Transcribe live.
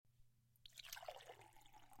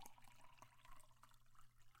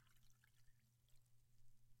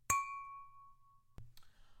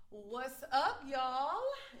What's up, y'all?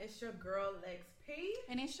 It's your girl Lex P.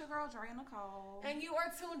 And it's your girl Drea Nicole. And you are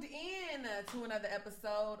tuned in to another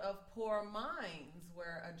episode of Poor Minds,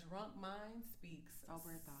 where a drunk mind speaks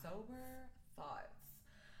sober thoughts.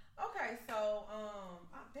 Okay, so,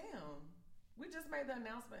 damn. We just made the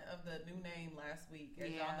announcement of the new name last week.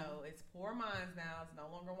 As y'all know, it's Poor Minds now. It's no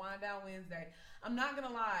longer Wind Down Wednesday. I'm not going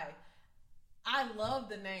to lie. I love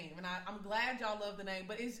the name, and I'm glad y'all love the name,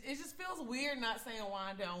 but it just feels weird not saying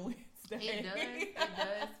Wind Down Wednesday. It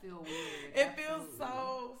does feel weird. It feels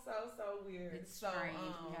so weird. It's strange.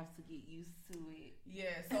 We have to get used to it.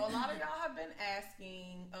 Yeah, so a lot of y'all have been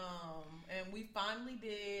asking, and we finally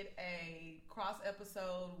did a cross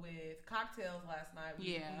episode with cocktails last night.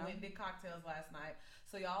 We went and did cocktails last night,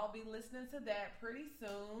 so y'all be listening to that pretty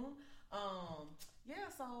soon.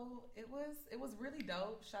 So it was really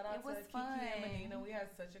dope. Shout out to Kiki and Medina. We had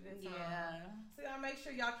such a good time. Yeah. So y'all make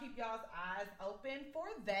sure y'all keep y'all's eyes open for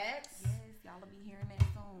that. Yes, y'all will be hearing that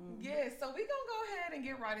soon. Yeah, so we gonna go ahead and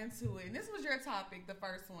get right into it. And this was your topic, the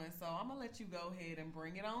first one. So I'm gonna let you go ahead and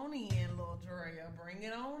bring it on in, little Drea. Bring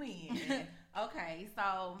it on in. Okay,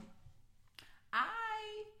 so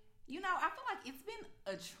I feel like it's been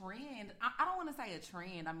a trend. I don't want to say a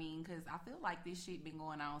trend. I mean, because I feel like this shit been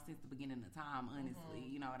going on since the beginning of time, honestly.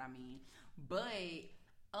 You know what I mean? But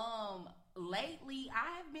lately,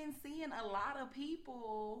 I have been seeing a lot of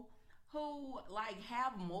people who like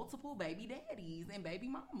have multiple baby daddies and baby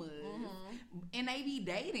mamas, and they be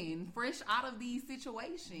dating fresh out of these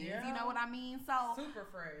situations. Yeah. You know what I mean? So super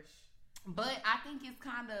fresh. But I think it's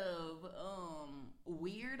kind of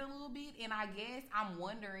weird a little bit, and I guess I'm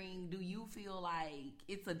wondering, do you feel like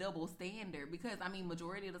it's a double standard? Because, I mean,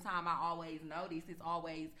 majority of the time I always notice it's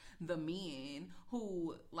always the men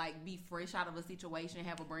who, like, be fresh out of a situation,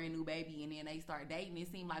 have a brand new baby, and then they start dating.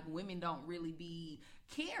 It seems like women don't really be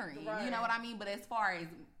caring, right. You know what I mean? But as far as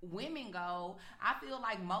women go, I feel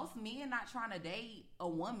like most men not trying to date a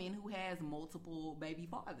woman who has multiple baby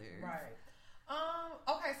fathers. Right.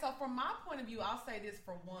 Okay, so from my point of view, I'll say this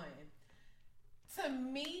for one. To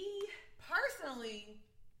me, personally,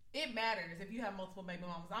 it matters if you have multiple baby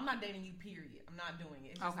mamas. I'm not dating you, period. I'm not doing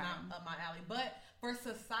it. It's just not up my alley. But for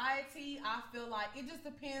society, I feel like it just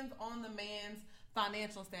depends on the man's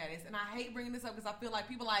financial status. And I hate bringing this up because I feel like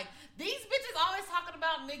people like, these bitches always talking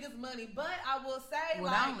about niggas' money. But I will say,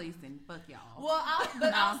 well, I'm leasing. Fuck y'all. Well,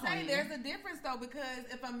 I'll say there's a difference though, because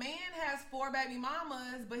if a man has 4 baby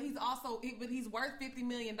mamas, but he's worth $50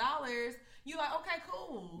 million, you like, okay,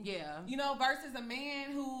 cool. Yeah. You know, versus a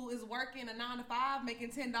man who is working a 9 to 5, making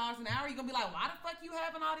 $10 an hour, you're gonna be like, why the fuck you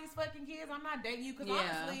having all these fucking kids? I'm not dating you, because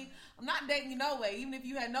honestly, I'm not dating you no way, even if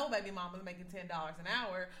you had no baby mamas making $10 an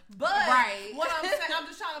hour. But what I'm saying, I'm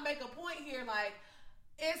just trying to make a point here, like,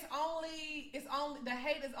 it's only the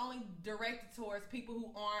hate is only directed towards people who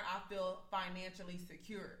aren't, I feel, financially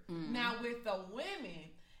secure. Now with the women,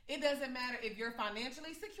 it doesn't matter if you're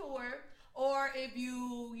financially secure or if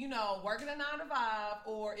you work in a 9 to 5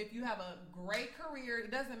 or if you have a great career. It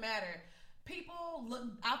doesn't matter.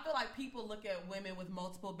 I feel like people look at women with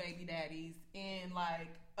multiple baby daddies in like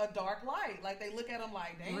a dark light. Like they look at them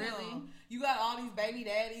like, damn, really? You got all these baby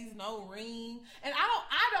daddies, no ring. And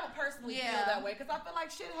I don't personally feel that way, because I feel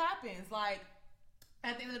like shit happens. Like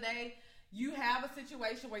at the end of the day, you have a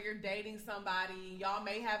situation where you're dating somebody, y'all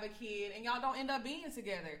may have a kid, and y'all don't end up being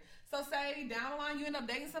together. So say down the line you end up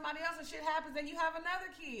dating somebody else and shit happens and you have another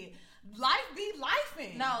kid. Life be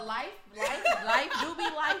lifing. No, life do be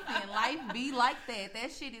lifing. Life be like that.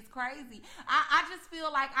 That shit is crazy. I just feel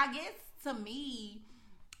like, I guess to me,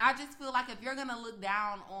 I just feel like if you're gonna look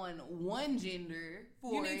down on one gender,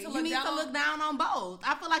 you need to look down on both.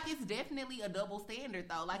 I feel like it's definitely a double standard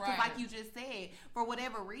though. Like, right. Like you just said, for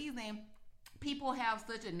whatever reason, people have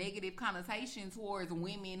such a negative connotation towards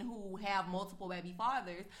women who have multiple baby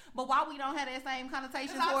fathers, but why we don't have that same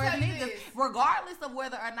connotation towards niggas, regardless of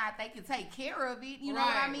whether or not they can take care of it, you know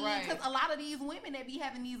what I mean? Because a lot of these women that be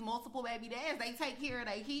having these multiple baby dads, they take care of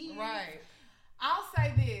their kids. Right. I'll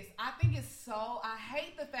say this. I think I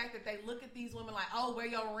hate the fact that they look at these women like, oh, where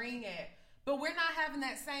your ring at? But we're not having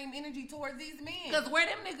that same energy towards these men. Because where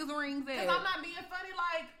them niggas rings at? Because I'm not being funny.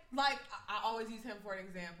 Like I always use him for an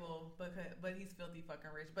example, but he's filthy fucking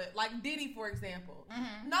rich. But like Diddy, for example,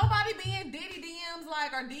 nobody be in Diddy DMs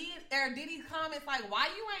or Diddy comments like, why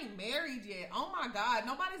you ain't married yet? Oh my God,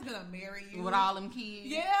 nobody's gonna marry you with all them kids.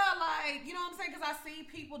 Yeah, like, you know what I'm saying? Because I see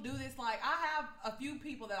people do this. Like, I have a few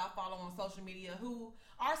people that I follow on social media who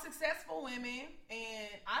are successful women, and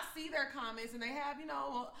I see their comments, and they have,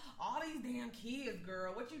 all these damn kids,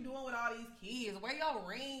 girl. What you doing with all these kids? Where your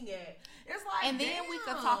ring at? It's like, and then we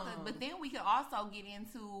could talk, but then we could also get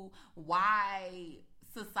into why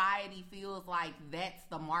society feels like that's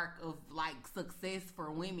the mark of like success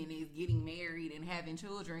for women is getting married and having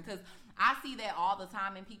children. Because I see that all the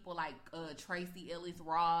time in people like Tracy Ellis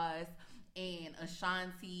Ross and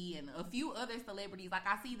Ashanti and a few other celebrities. Like,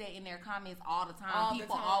 I see that in their comments all the time.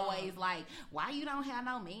 People always like, why you don't have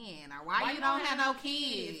no man, or why you don't have no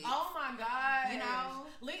kids? Oh my God. You know,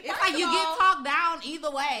 it's like you get talked down either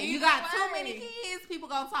way. You got too many kids, people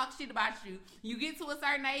gonna talk shit about you. You get to a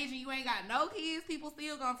certain age and you ain't got no kids, people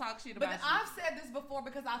still gonna talk shit about you. But I've said this before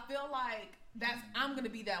because I feel like I'm gonna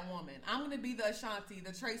be that woman. I'm gonna be the Ashanti,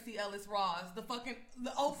 the Tracy Ellis Ross, the Oprah,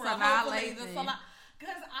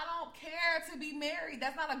 because I don't care to be married.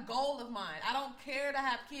 That's not a goal of mine. I don't care to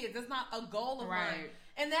have kids. That's not a goal of mine.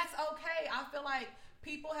 And that's okay. I feel like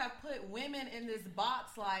people have put women in this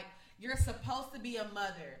box like, you're supposed to be a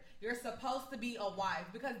mother. You're supposed to be a wife,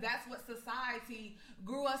 because that's what society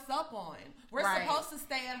grew us up on. We're supposed to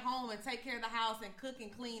stay at home and take care of the house and cook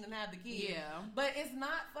and clean and have the kids. Yeah. But it's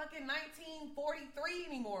not fucking 1943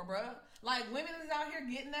 anymore, bruh. Like, women is out here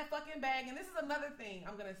getting that fucking bag. And this is another thing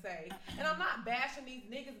I'm going to say. And I'm not bashing these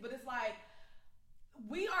niggas, but it's like,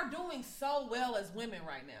 we are doing so well as women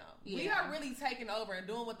right now. Yeah. We are really taking over and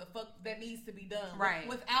doing what the fuck that needs to be done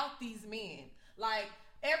without these men. Like,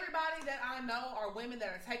 everybody that I know are women that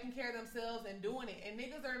are taking care of themselves and doing it. And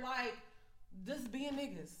niggas are like, just being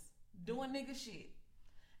niggas. Doing nigga shit.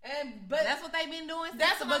 But that's what they've been doing since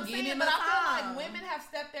that's the beginning of time. But I feel like women have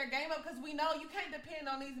stepped their game up, because we know you can't depend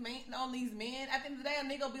on these men. At the end of the day, a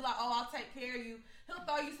nigga will be like, oh, I'll take care of you. He'll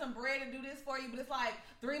throw you some bread and do this for you. But it's like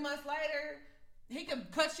 3 months later, he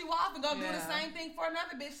could cut you off and go do the same thing for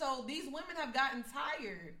another bitch. So these women have gotten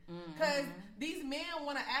tired because these men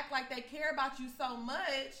want to act like they care about you so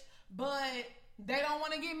much, but they don't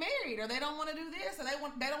want to get married, or they don't want to do this, or they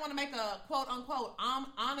don't want to make a quote unquote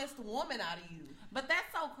honest woman out of you. But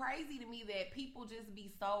that's so crazy to me that people just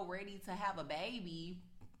be so ready to have a baby,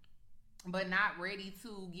 but not ready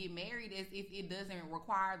to get married, as if it doesn't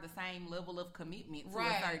require the same level of commitment to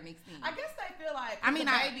a certain extent. I guess they feel like, I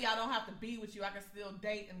don't have to be with you. I can still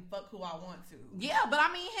date and fuck who I want to. Yeah, but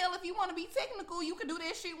I mean, hell, if you want to be technical, you can do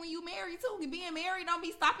that shit when you married too. Being married don't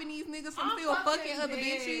be stopping these niggas from still fucking other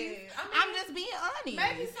bitches. I'm just being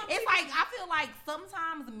honest. It's like, I feel like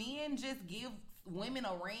sometimes men just give women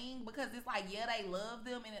a ring because it's like, yeah, they love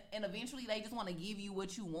them, and eventually they just want to give you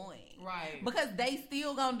what you want, right? Because they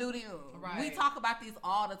still gonna do them. Right. We talk about this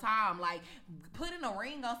all the time. Like, putting a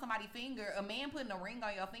ring on somebody's finger, a man putting a ring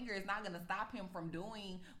on your finger is not gonna stop him from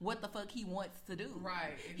doing what the fuck he wants to do.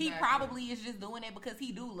 Right. Exactly. He probably is just doing it because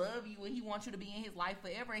he do love you and he wants you to be in his life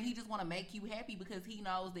forever, and he just want to make you happy because he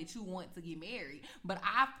knows that you want to get married. But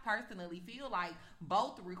I personally feel like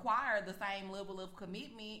both require the same level of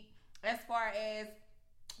commitment. As far as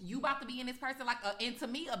you about to be in this person, like, and to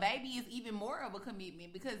me, a baby is even more of a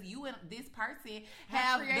commitment, because you and this person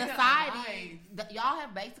have decided, y'all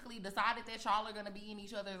have basically decided that y'all are going to be in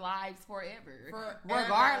each other's lives forever.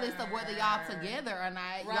 Regardless of whether y'all together or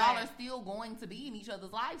not. Y'all are still going to be in each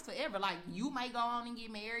other's lives forever. Like, you may go on and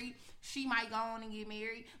get married, she might go on and get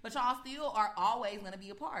married, but y'all still are always going to be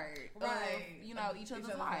a part of, each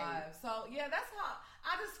other's lives. So, yeah, that's how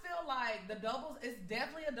I just feel like it's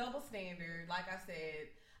definitely a double standard. Like I said,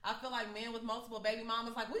 I feel like men with multiple baby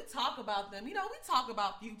mamas, like, we talk about them. We talk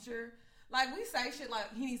about Future. Like, we say shit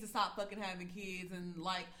like, he needs to stop fucking having kids, and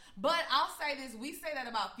like, but I'll say this, we say that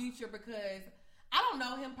about Future because I don't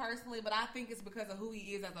know him personally, but I think it's because of who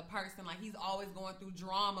he is as a person. Like, he's always going through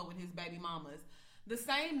drama with his baby mamas. The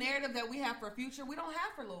same narrative that we have for Future, we don't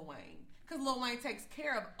have for Lil Wayne, because Lil Wayne takes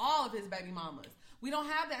care of all of his baby mamas. We don't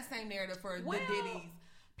have that same narrative for the Diddy's.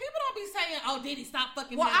 People don't be saying, oh, Diddy, stop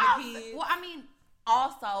fucking having kids. Well, I mean,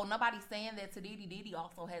 also, nobody's saying that to Diddy. Diddy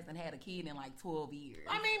also hasn't had a kid in like 12 years.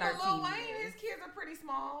 I mean, but Lil Wayne, his kids are pretty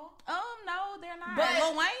small. No, they're not. But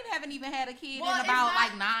Lil Wayne haven't even had a kid in about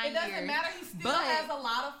like 9 years. It doesn't matter. He still has a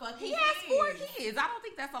lot of fucking kids. He has 4 kids. I don't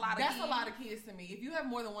think that's a lot of kids. That's a lot of kids to me. If you have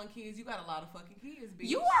more than 1 kid, you got a lot of fucking kids, bitch.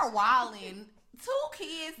 You are wilding. 2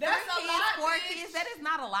 kids, 3 kids, 4 kids. That is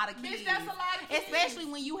not a lot of kids. Bitch, that's a lot of kids. Especially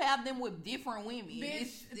when you have them with different women.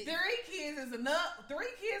 Bitch, 3 kids is enough. 3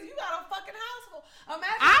 kids, you got a fucking household.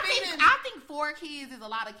 I think 4 kids is a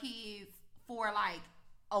lot of kids for like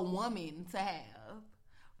a woman to have.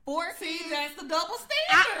 4 kids. That's the double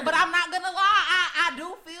standard. But I'm not gonna lie. I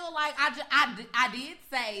do feel like I did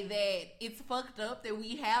say that it's fucked up that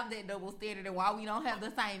we have that double standard and why we don't have the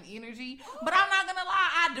same energy. But I'm not gonna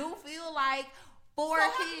lie. I do feel like 4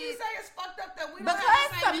 kids. How can you say it's fucked up that we don't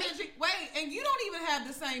have the same energy? Wait, and you don't even have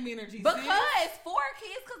the same energy. Because 4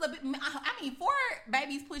 kids, 4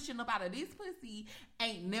 babies pushing up out of this pussy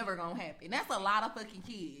ain't never gonna happen. That's a lot of fucking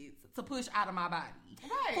kids. to push out of my body.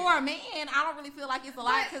 Right. For a man, I don't really feel like it's a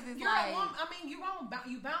lot because it's like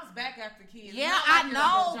you bounce back after kids. Yeah, I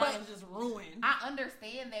know, but just ruined. I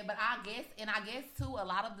understand that, but I guess too, a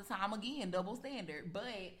lot of the time, again, double standard. But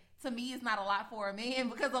to me, it's not a lot for a man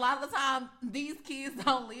because a lot of the time, these kids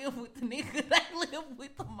don't live with the nigga; they live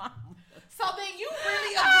with the mama. So then you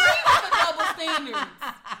really agree with the double standards.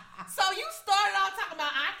 So you started out talking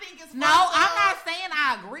about I think it's no. I'm not saying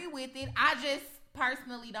I agree with it. I just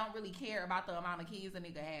personally don't really care about the amount of kids a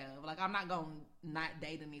nigga have. Like, I'm not gonna not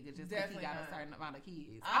date a nigga just because he got a certain amount of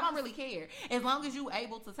kids. I don't really care. As long as you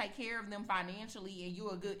able to take care of them financially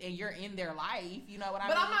and you're in their life, you know what I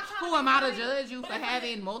mean? I'm not trying Who am I to judge you for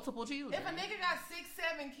having multiple children? If a nigga got 6,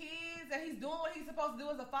 7 kids and he's doing what he's supposed to do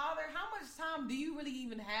as a father, how much time do you really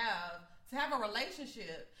even have to have a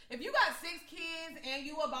relationship? If you got 6 kids and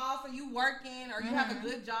you a boss or you working or you have a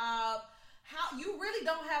good job, how you really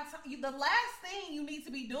don't have time. The last thing you need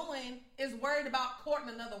to be doing is worried about courting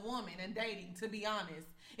another woman and dating, to be honest.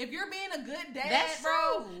 If you're being a good dad,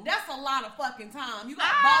 that's a lot of fucking time. You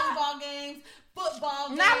got volleyball games, football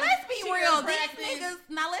games. Now let's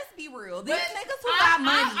be real. These niggas who got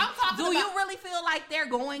money, do you really feel like they're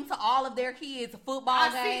going to all of their kids'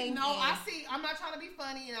 football games? I see. I'm not trying to be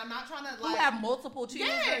funny, and I'm not trying to who have multiple children.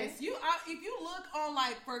 Yes, if you look on,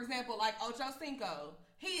 like, for example, like Ocho Cinco,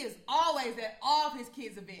 he is always at all of his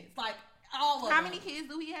kids' events, like all of them. How many kids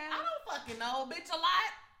do he have? I don't fucking know, bitch. A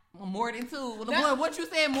lot. Well, more than 2. What you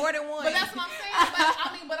said, more than 1. But that's what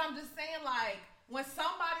I'm saying. But I'm just saying, like, when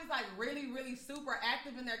somebody's like really, really super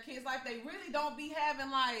active in their kids' life, they really don't be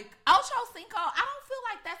having like Ocho Cinco. I don't feel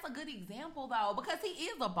like that's a good example though, because he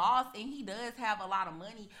is a boss and he does have a lot of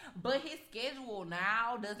money, but his schedule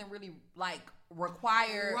now doesn't really like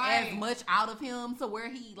require as much out of him to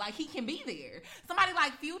where he can be there. Somebody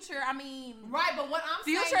like Future, I mean, but what I'm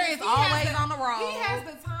Future saying is always on the road. He has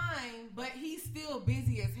the time, but he's still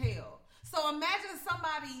busy as hell. So imagine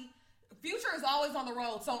somebody. Future is always on the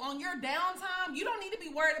road. So on your downtime, you don't need to be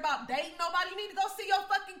worried about dating nobody. You need to go see your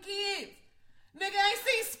fucking kids. Nigga ain't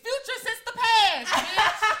seen Future since the past,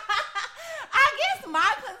 bitch. I guess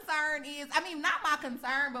my concern is, not my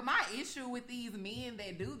concern, but my issue with these men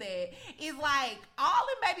that do that is like, all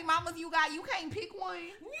them baby mamas you got, you can't pick one.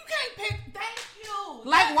 You can't pick, thank you.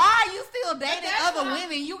 Like, why are you still dating other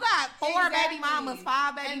women? You got 4 baby mamas,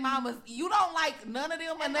 5 baby mamas. You don't like none of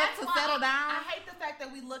them enough to settle down? I hate the fact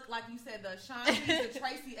that we look, like you said, the Ashanti, the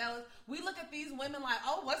Tracy Ellis. We look at these women like,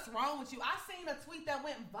 oh, what's wrong with you? I seen a tweet that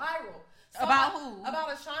went viral. About who?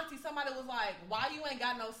 About Ashanti. Somebody was like, why you ain't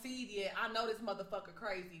got no seed yet? I know this motherfucker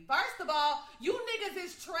crazy. First of all, you niggas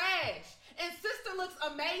is trash. And sister looks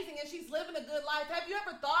amazing and she's living a good life. Have you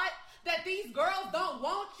ever thought that these girls don't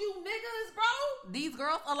want you niggas, bro? These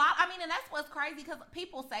girls, a lot. And that's what's crazy because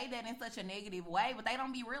people say that in such a negative way, but they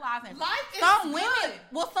don't be realizing life is some good. Women.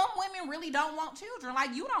 Well, some women really don't want children.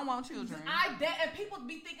 Like, you don't want children. And people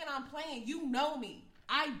be thinking I'm playing. You know me.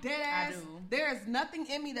 I dead ass. I do. There is nothing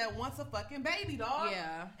in me that wants a fucking baby, dog.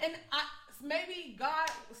 Yeah. And maybe God,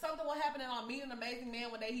 something will happen and I'll meet an amazing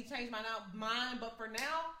man one day. He changed my mind, but for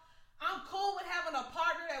now, I'm cool with having a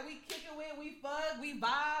partner that we kick it with, we fuck, we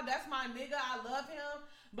vibe. That's my nigga. I love him.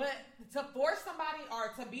 But to force somebody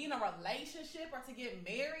or to be in a relationship or to get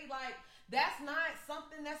married, like, that's not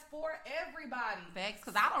something that's for everybody. Facts,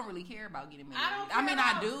 because I don't really care about getting married.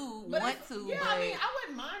 I do want to. Yeah, but I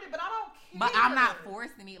wouldn't mind it, but I don't care. But I'm not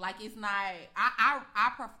forcing it. Like, it's not.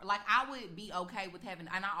 I prefer. Like, I would be okay with having.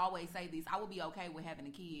 And I always say this. I would be okay with having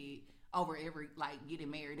a kid over getting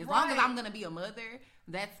married, as long as I'm gonna be a mother.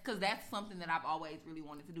 That's something that I've always really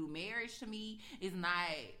wanted to do. Marriage to me is not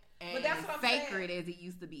as sacred as it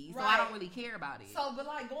used to be, so I don't really care about it. So, but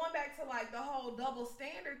like going back to like the whole double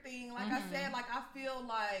standard thing, like I said, like I feel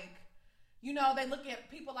like, you know, they look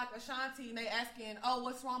at people like Ashanti and they asking, oh,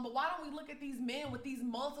 what's wrong? But why don't we look at these men with these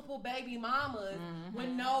multiple baby mamas with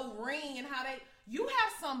no ring and how you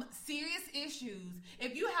have some serious issues.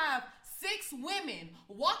 If you have 6 women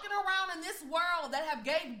walking around in this world that have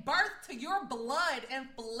gave birth to your blood and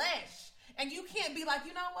flesh, and you can't be like,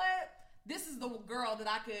 you know what? This is the girl that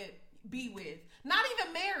I could be with. Not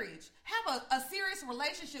even marriage. Have a serious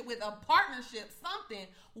relationship with, a partnership, something.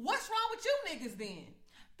 What's wrong with you niggas then?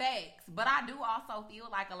 Facts. But I do also feel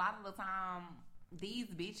like a lot of the time, these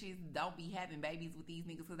bitches don't be having babies with these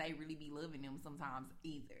niggas because they really be loving them sometimes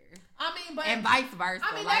either. And vice versa.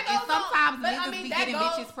 And sometimes niggas be getting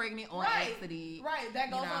bitches pregnant on accident. Right,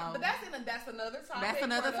 that goes on. But that's another topic. That's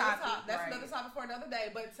another topic. That's another topic for another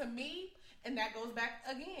day. But to me, and that goes back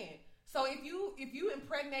again. So if you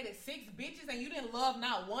impregnated 6 bitches and you didn't love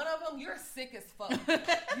not one of them, you're sick as fuck.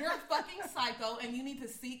 You're a fucking psycho and you need to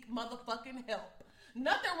seek motherfucking help.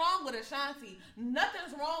 Nothing wrong with Ashanti.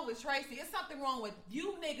 Nothing's wrong with Tracy. It's something wrong with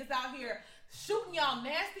you niggas out here shooting y'all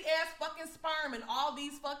nasty ass fucking sperm and all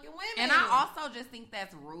these fucking women. And I also just think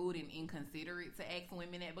that's rude and inconsiderate to ask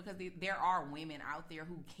women that, because there are women out there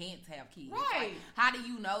who can't have kids. Right. Like, how do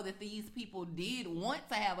you know that these people did want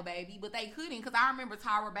to have a baby, but they couldn't? Because I remember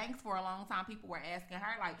Tyra Banks for a long time, people were asking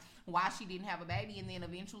her, like, why she didn't have a baby, and then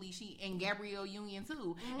eventually and Gabrielle Union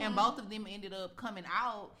too. And both of them ended up coming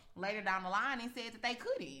out later down the line and said that they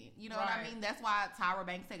couldn't. You know what I mean? That's why Tyra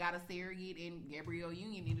Banks had got a surrogate and Gabrielle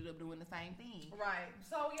Union ended up doing the same thing. Right.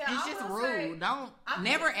 So yeah, it's just rude.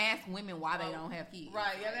 Never ask women why they don't have kids.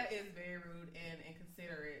 Right. Yeah, that is very rude and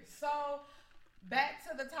inconsiderate. So back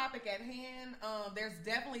to the topic at hand. There's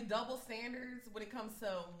definitely double standards when it comes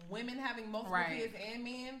to women having multiple kids and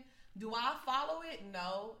men. Do I follow it?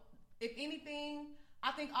 No. If anything,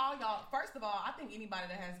 I think all y'all. First of all, I think anybody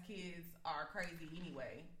that has kids are crazy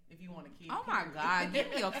anyway. If you want a kid. Oh my God, give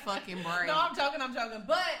me a fucking break. No, I'm joking.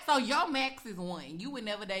 But so your max is 1. You would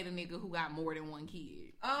never date a nigga who got more than 1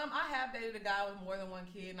 kid. I have dated a guy with more than 1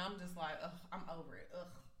 kid, and I'm just like, ugh, I'm over it. Ugh,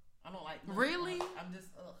 I don't like. Really? I'm just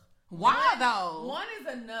ugh. Why though? 1 is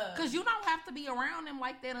enough. Because you don't have to be around them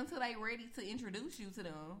like that until they ready to introduce you to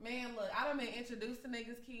them. Man, look, I done been introduced to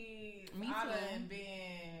niggas' kids. Me too. I done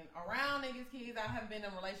been around niggas' kids. I have been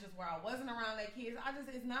in relationships where I wasn't around their kids.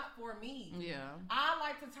 It's not for me. Yeah. I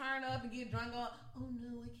like to turn up and get drunk on, oh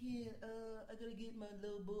no, I can't. I gotta get my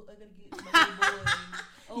little boy. I gotta get my little boy.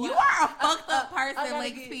 Oh, you are a fucked up person,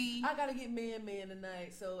 Lex P. I gotta get man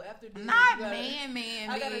tonight. So after this, not man,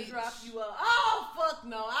 I gotta drop you up. Oh fuck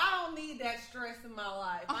no, I don't need that stress in my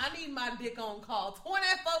life. I need my dick on call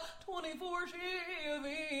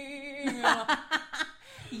 24/7.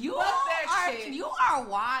 You You are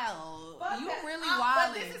wild. Fuck you that. really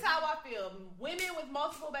wild. But this is how I feel. Women with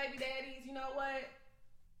multiple baby daddies, you know what?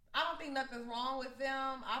 I don't think nothing's wrong with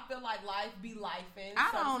them. I feel like life be lifing. I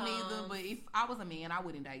don't either, but if I was a man, I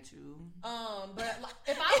wouldn't date you. But like,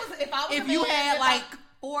 if I was if you had like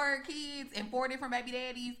 4 kids and 4 different baby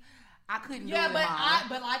daddies, I couldn't do it.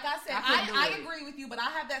 But like I said, I agree with you, but I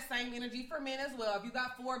have that same energy for men as well. If you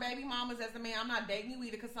got 4 baby mamas as a man, I'm not dating you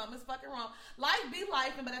either because something's fucking wrong. Life be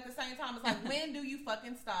lifing, but at the same time, it's like, when do you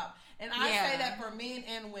fucking stop? And I say that for men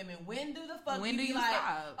and women. When do the fuck when you do be you like,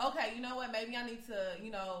 stop? Okay, you know what? Maybe I need to,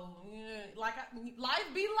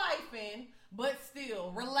 life be lifing, but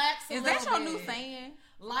still, relax a little bit. Is that your new saying?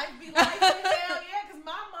 Life be lifing, hell yeah, because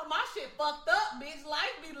my shit fucked up, bitch.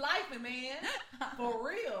 Life be lifing, man. For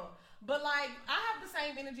real. But, like, I have the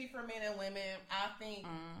same energy for men and women. I think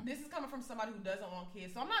this is coming from somebody who doesn't want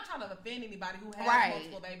kids. So I'm not trying to offend anybody who has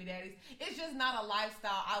multiple baby daddies. It's just not a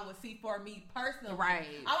lifestyle I would see for me personally.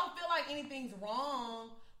 Right. I don't feel like anything's wrong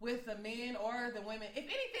with the men or the women. If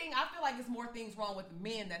anything, I feel like it's more things wrong with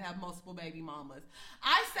men that have multiple baby mamas.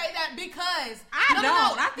 I say that because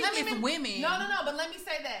I think it's women. No, but let me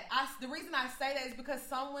say that. The reason I say that is because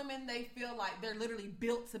some women, they feel like they're literally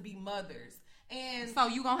built to be mothers. And so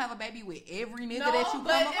you gonna have a baby with every nigga that you come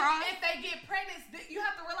across? If they get pregnant, you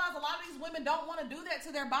have to realize a lot of these women don't want to do that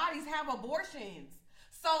to their bodies, have abortions.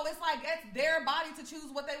 So it's like, it's their body to choose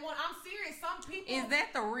what they want. I'm serious. Some people... Is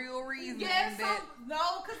that the real reason? Yes.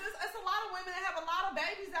 No, because it's a lot of women that have a lot of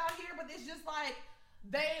babies out here, but it's just like,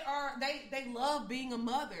 they love being a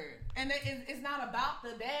mother, and it's not about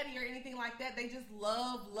the daddy or anything like that. They just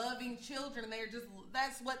love loving children, and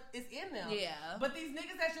that's what is in them. Yeah. But these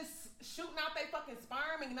niggas that's just shooting out their fucking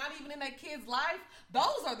sperm and not even in their kid's life,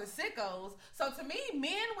 those are the sickos. So to me,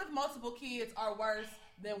 men with multiple kids are worse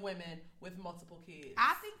than women with multiple kids.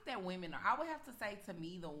 I think that I would have to say, to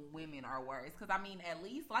me, the women are worse, because I mean, at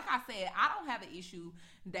least, like I said, I don't have an issue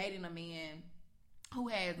dating a man who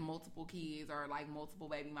has multiple kids or like multiple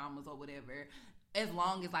baby mamas or whatever, as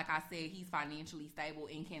long as, like I said, he's financially stable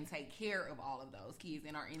and can take care of all of those kids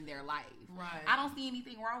and are in their life. Right. I don't see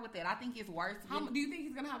anything wrong with that. I think it's worse. Do you think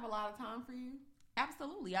he's gonna have a lot of time for you?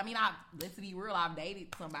 Absolutely. I mean, let's be real. I've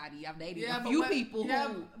dated somebody. I've dated a few people. Yeah,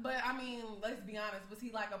 but I mean, let's be honest. Was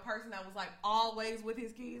he like a person that was like always with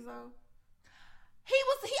his kids though? He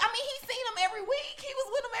seen them every week. He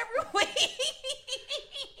was with them every week.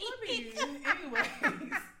 Anyways.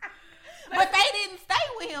 But they didn't stay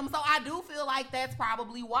with him, so I do feel like that's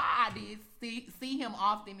probably why I did see him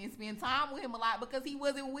often and spend time with him a lot, because he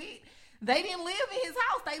wasn't they didn't live in his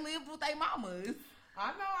house. They lived with their mamas.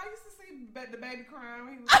 I know. I used to see the baby crying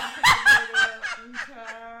when he was picking the baby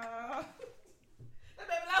up. The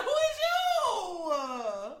baby like, who is you?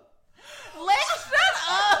 Let's shut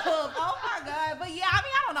up. Oh my God. But yeah, I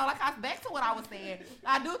mean, I don't know. Back to what I was saying.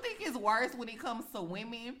 I do think it's worse when it comes to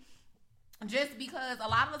women Just because a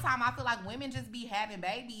lot of the time I feel like women just be having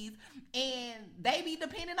babies and they be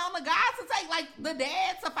depending on the guys to take, like, the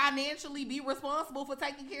dad to financially be responsible for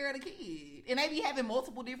taking care of the kid. And they be having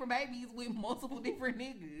multiple different babies with multiple different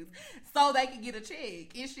niggas so they can get a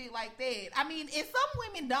check and shit like that. I mean, and some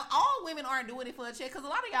women don't, all women aren't doing it for a check because a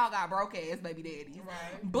lot of y'all got broke ass baby daddies.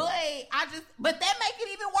 Right. But that make it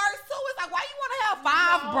even worse too. It's like, why you want to have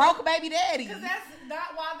 5 broke baby daddies? Because that's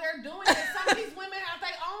not why they're doing it. Some of these women have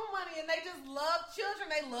their own money and they just love children.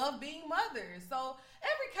 They love being mothers. So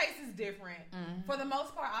every case is different. Mm-hmm. For the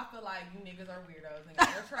most part, I feel like you niggas are weirdos and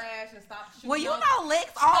you're trash and stop shooting. Well, you know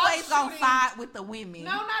Lex always gonna side with the women.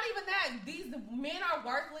 No, not even that. These men are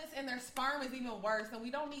worthless and their sperm is even worse, and we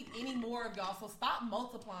don't need any more of y'all. So stop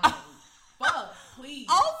multiplying. Fuck, please.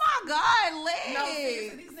 Oh my God, Lex. No,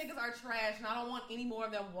 seriously, these niggas are trash, and I don't want any more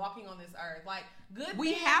of them walking on this earth. Like, good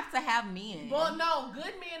we men, have to have men. Well, no,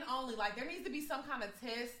 good men only. Like, there needs to be some kind of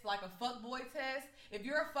test, like a fuckboy test. If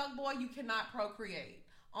you're a fuckboy, you cannot procreate.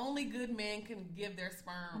 Only good men can give their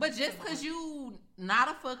sperm. But just because you not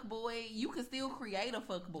a fuckboy, you can still create a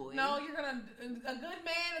fuckboy. No, a good man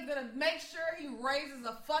is gonna make sure he raises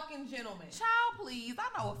a fucking gentleman. Child, please. I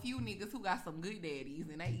know a few niggas who got some good daddies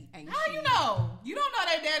and they ain't. How shit. You know? You don't know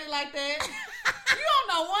that daddy like that. You don't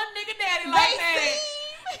know one nigga daddy like that.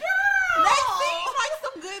 Girl, they seem like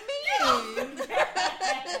some good men.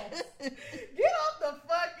 Get off the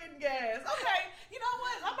fucking gas. Okay, you know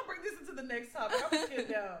what? I'm gonna bring this into the next topic. I'm gonna get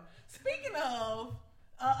down. Speaking of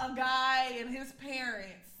a guy and his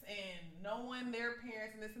parents and knowing their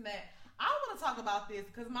parents and this and that, I want to talk about this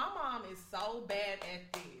because my mom is so bad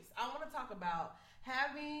at this. I want to talk about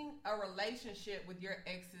having a relationship with your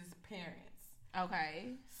ex's parents.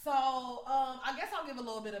 Okay. So, I guess I'll give a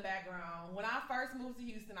little bit of background. When I first moved to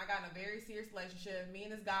Houston, I got in a very serious relationship. Me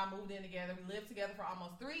and this guy moved in together. We lived together for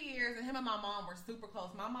almost 3 years, and him and my mom were super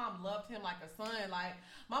close. My mom loved him like a son. Like,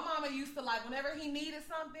 my mama used to, like, whenever he needed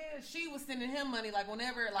something, she was sending him money. Like,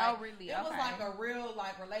 whenever, like, oh, really? It was like a real,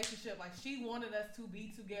 like, relationship. Like, she wanted us to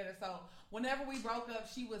be together. So, whenever we broke up,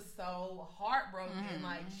 she was so heartbroken. Mm-hmm.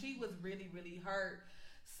 Like, she was really, really hurt.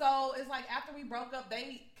 So it's like after we broke up,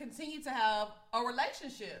 they continued to have a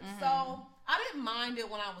relationship. Mm-hmm. So I didn't mind it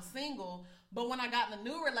when I was single, but when I got in a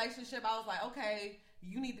new relationship, I was like, okay,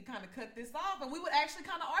 you need to kind of cut this off. And we would actually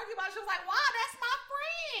kind of argue about it. She was like, why? That's my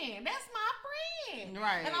friend. That's my friend.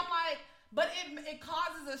 Right. And I'm like, but it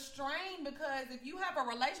causes a strain because if you have a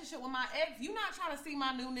relationship with my ex, you're not trying to see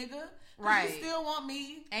my new nigga. Right. You still want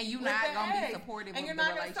me. And you're not going to be supportive of the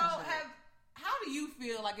relationship. How do you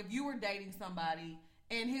feel like if you were dating somebody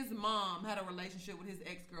and his mom had a relationship with his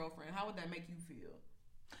ex-girlfriend, how would that make you feel?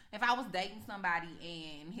 If I was dating somebody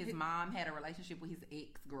and his mom had a relationship with his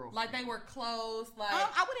ex-girlfriend. Like they were close, like...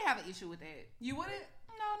 I wouldn't have an issue with that. You wouldn't?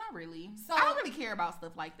 No, not really. So, I don't really care about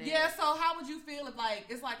stuff like that. Yeah, so how would you feel if, like,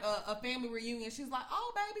 it's like a family reunion, she's like,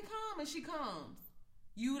 oh, baby, come, and she comes.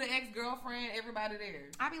 You, the ex-girlfriend, everybody there.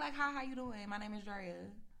 I'd be like, hi, how you doing? My name is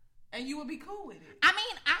Drea. And you would be cool with it. I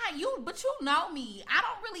mean, but you know me. I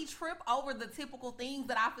don't really trip over the typical things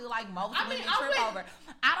that I feel like most women trip over.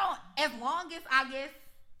 I don't, as long as I guess,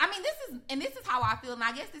 I mean, this is how I feel, and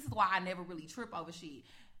I guess this is why I never really trip over shit.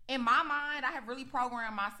 In my mind, I have really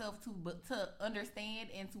programmed myself to understand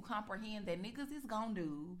and to comprehend that niggas is gonna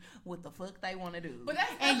do what the fuck they want to do. But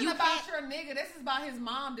that's nothing about your nigga. This is about his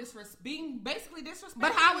mom being basically disrespectful.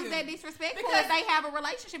 But how is that disrespectful if they have a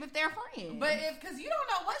relationship if they're friends? But because you don't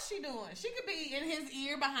know what she doing. She could be in his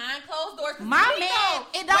ear behind closed doors. My man,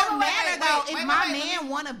 it don't matter though. If my man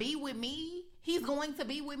want to be with me, he's going to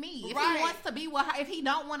be with me. If he wants to be with her, if he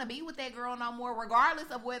don't want to be with that girl no more,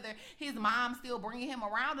 regardless of whether his mom's still bringing him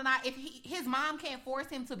around or not, if his mom can't force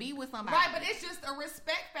him to be with somebody. Right, but it's just a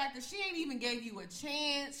respect factor. She ain't even gave you a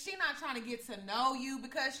chance. She not trying to get to know you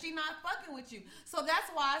because she not fucking with you. So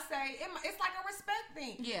that's why I say it's like a respect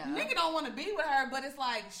thing. Yeah. Nigga don't want to be with her, but it's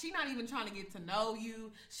like she not even trying to get to know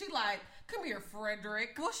you. She like, come here,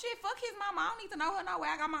 Frederick. Well, shit, fuck his mom. I don't need to know her no way.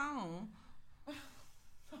 I got my own.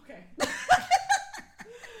 Okay. I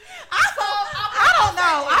don't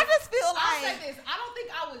know. I just feel like... I'll say this. I don't think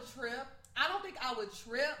I would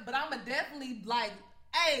trip, but I'm going to definitely like,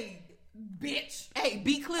 hey, bitch. Hey,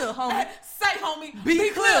 be clear, homie. Say, homie, be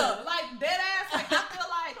clear. Like, dead ass. Like, I feel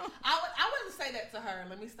like I wouldn't say that to her.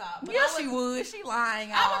 Let me stop. But yeah, she would. She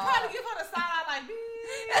lying. I would probably give her the side eye like,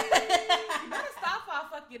 bitch, you better stop or I'll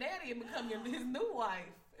fuck your daddy and become his new wife.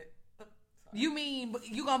 You mean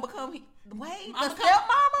you gonna become the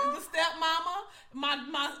stepmama? The stepmama, my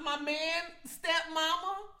man,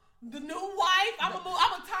 stepmama, the new wife. I'm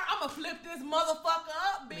gonna flip this motherfucker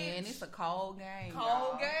up, bitch. Man, it's a cold game.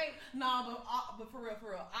 Cold game. No, but for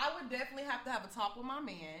real, I would definitely have to have a talk with my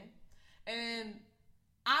man, And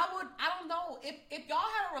I don't know, if y'all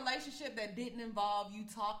had a relationship that didn't involve you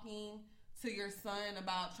talking to your son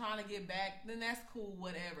about trying to get back, then that's cool,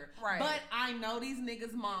 whatever. Right. But I know these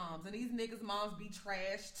niggas' moms, and these niggas' moms be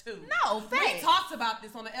trash too. No, facts. We talked about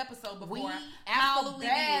this on the episode before. How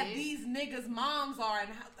bad did. these niggas' moms are, and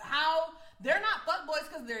how they're not fuckboys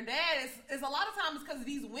because their dad. It's a lot of times because of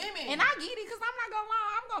these women. And I get it, because I'm not gonna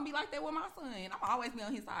lie, I'm gonna be like that with my son. I'm always be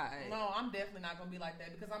on his side. No, I'm definitely not gonna be like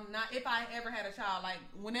that, because I'm not. If I ever had a child, like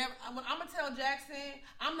when I'm gonna tell Jackson,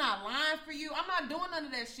 I'm not lying for you. I'm not doing none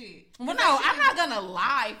of that shit. Well, no, I'm not gonna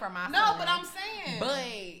lie for my son. No, but I'm saying.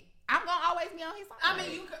 But I'm gonna always be on his side. I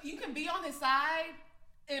mean, you can be on his side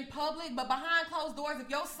in public, but behind closed doors, if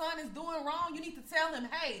your son is doing wrong, you need to tell him,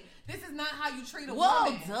 hey, this is not how you treat a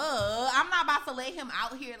woman. Duh. I'm not about to let him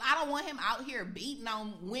out here. I don't want him out here beating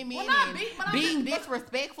on women and being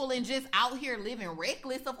disrespectful and just out here living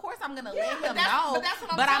reckless. Of course, I'm gonna let him know. But that's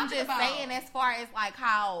what I'm just saying, as far as like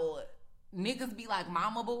how niggas be like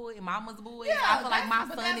mama boy and mama's boy. Yeah, I feel like my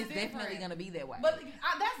son is definitely gonna be that way. But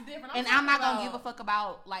that's different. I'm not gonna give a fuck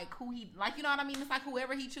about like who he, like, you know what I mean? It's like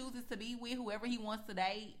whoever he chooses to be with, whoever he wants to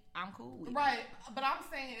date, I'm cool with. Right. But I'm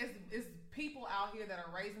saying it's people out here that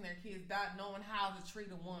are raising their kids not knowing how to treat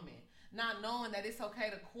a woman. Not knowing that it's okay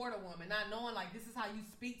to court a woman. Not knowing, like, this is how you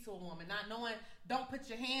speak to a woman. Not knowing, don't put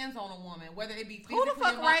your hands on a woman. Whether it be physically. Who the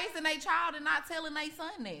fuck raising their child and not telling their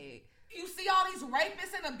son that? You see all these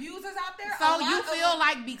rapists and abusers out there. So you feel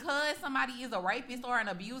like because somebody is a rapist or an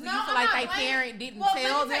abuser, you feel like their parent didn't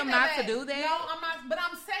tell them not to do that? No, I'm not. But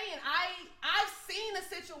I'm saying I've seen a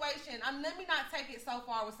situation. Let me not take it so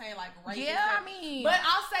far with saying like rapist. Yeah, I mean. But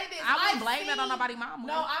I'll say this. I wouldn't blame that on nobody's mama.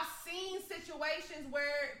 No, I've seen situations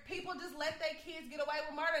where people just let their kids get away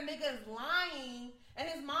with murder. Niggas lying. And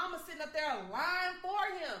his mama sitting up there lying for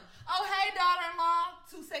him. Oh, hey, daughter-in-law.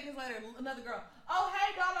 2 seconds later, another girl. Oh,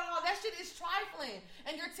 hey, daughter-in-law. That shit is trifling.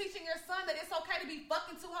 And you're teaching your son that it's okay to be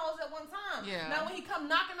fucking 2 hoes at one time. Yeah. Now, when he come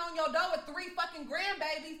knocking on your door with 3 fucking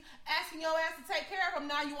grandbabies, asking your ass to take care of him,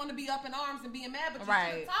 now you want to be up in arms and being mad. But you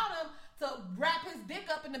should have taught him to wrap his dick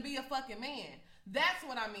up and to be a fucking man. That's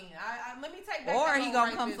what I mean. Let me take back. Or he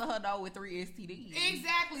gonna come to her door with 3 STDs.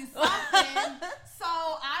 Exactly, something. So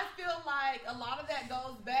I feel like a lot of that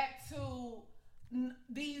goes back to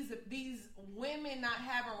these women not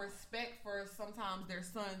having respect for sometimes their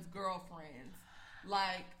sons' girlfriends.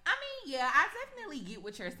 Like, I mean, yeah, I definitely get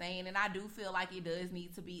what you're saying, and I do feel like it does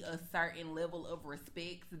need to be a certain level of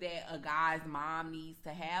respect that a guy's mom needs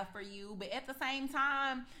to have for you. But at the same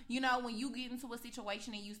time, you know, when you get into a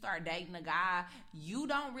situation and you start dating a guy, you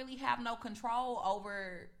don't really have no control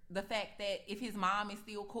over the fact that if his mom is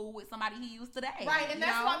still cool with somebody he used to date. Right, and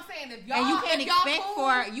that's what I'm saying. If y'all, and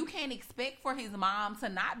you can't expect for his mom to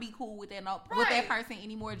not be cool with that with that person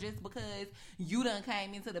anymore just because you done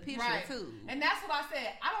came into the picture too. And that's what I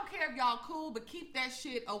said. I don't care if y'all cool, but keep that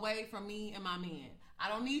shit away from me and my man. I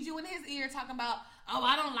don't need you in his ear talking about, oh,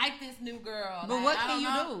 I don't like this new girl. But like, what can you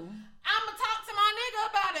do? I'm going to talk to my nigga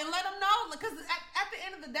about it and let him know. Because at the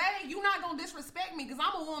end of the day, you're not going to disrespect me because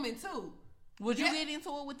I'm a woman too. Would you get into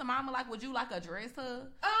it with the mama? Like, would you like address her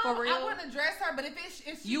for real? I wouldn't address her, but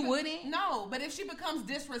if she you wouldn't? No, but if she becomes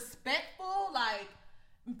disrespectful, like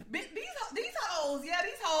these hoes,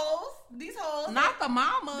 these hoes, not the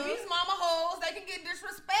mama. These mama hoes, they can get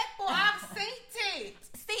disrespectful. I've seen it.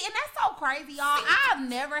 See, and that's so crazy, y'all. I've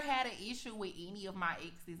never had an issue with any of my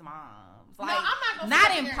ex's moms. Like, no, I'm not gonna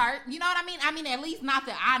not in part. You know what I mean? I mean, at least not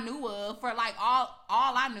that I knew of. For like all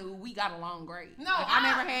I knew, we got along great. No, like, I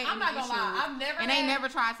never had. I'm not gonna lie. I've never. And they never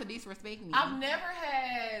tried to disrespect me. I've never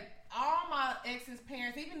had all my ex's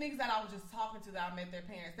parents, even niggas that I was just talking to that I met their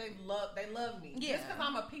parents. They love me. Yeah. Just because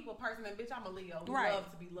I'm a people person and bitch, I'm a Leo who loves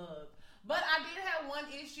to be loved. But I did have one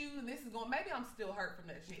issue, and this is maybe I'm still hurt from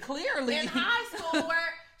that shit. Clearly. In high school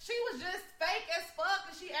where she was just fake as fuck,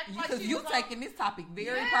 and she acted like she was taking this topic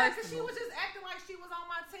very personal. Yeah, because she was just acting like she was on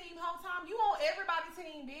my team the whole time. You on everybody's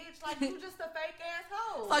team, bitch. Like, you just a fake ass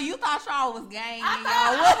hoe. So you thought y'all was gang. I thought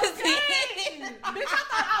I was gang. Bitch, I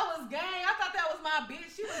thought I was gang. I thought that was my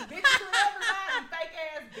bitch. She was bitch to everybody, fake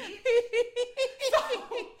ass bitch. So,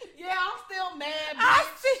 yeah, I'm still mad, bitch. I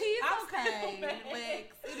see. It's okay,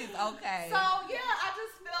 Lex. It is okay. So, yeah, I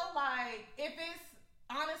just feel like if it's,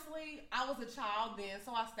 honestly, I was a child then,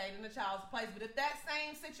 so I stayed in the child's place. But if that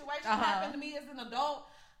same situation happened to me as an adult,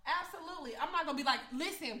 absolutely. I'm not going to be like,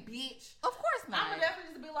 listen, bitch. Of course not. I'm going to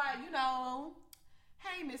definitely just be like, you know,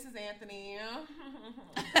 hey, Mrs. Anthony.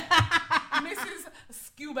 Mrs.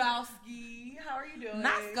 Skubowski. How are you doing?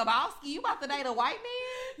 Not Skubowski. You about to date a white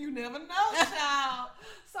man? You never know, child.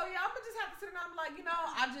 So, yeah, I'm going to just have to sit down and be like, you know,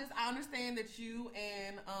 I understand that you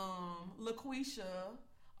and LaQuisha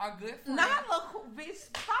are good friends. Not look, bitch.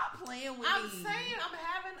 Stop playing with me. I'm saying I'm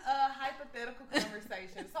having a hypothetical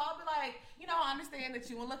conversation. So I'll be like, I understand that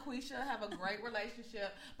you and LaQuisha have a great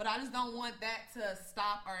relationship, but I just don't want that to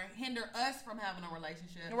stop or hinder us from having a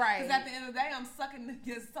relationship. Right. Because at the end of the day, I'm sucking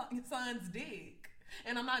your son's dick.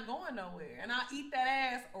 And I'm not going nowhere. And I eat that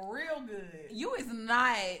ass real good. You is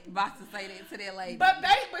not about to say that to that lady. But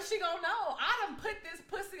she gonna know. I done put this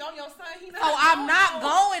pussy on your son. He so I'm not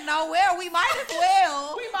going nowhere. We might as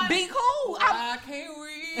well be cool. Why can't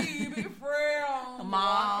we be friends? Mom.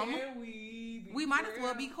 Why can't we might as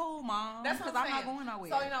well be cool, Mom. That's what I'm not going nowhere.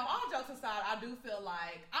 So, all jokes aside, I do feel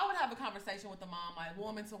like I would have a conversation with the mom, like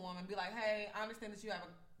woman to woman, be like, hey, I understand that you have a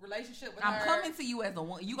relationship with her. I'm coming to you as a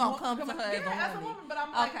woman. You gonna come to her as a woman. But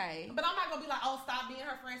I'm like, but I'm not gonna be like, oh, stop being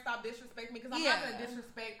her friend, stop disrespecting me, because I'm not gonna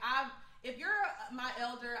disrespect. If you're my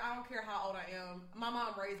elder, I don't care how old I am. My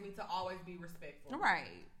mom raised me to always be respectful.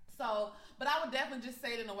 Right. So, but I would definitely just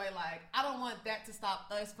say it in a way like, I don't want that to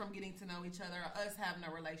stop us from getting to know each other or us having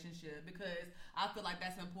a relationship, because I feel like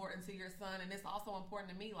that's important to your son, and it's also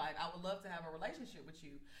important to me. Like, I would love to have a relationship with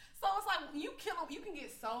you. So it's like, when you kill them, you can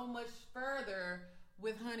get so much further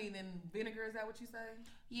with honey than vinegar. Is that what you say?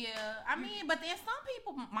 Yeah, I mean, but then some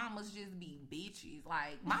people, mamas just be bitches.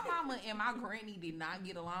 Like, my mama and my granny did not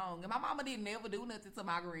get along, and my mama didn't never do nothing to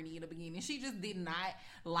my granny in the beginning. She just did not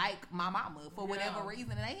like my mama for whatever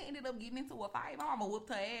reason, and they ended up getting into a fight. My mama whooped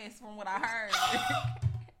her ass, from what I heard.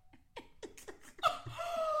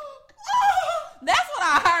 That's what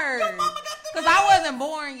I heard. Because I wasn't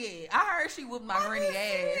born yet. I heard she whooped my granny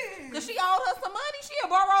ass. Because she owed her some money. She had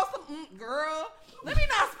borrowed some. Girl, let me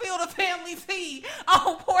not spill the family tea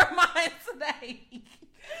on Poor Minds today.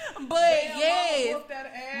 But yes,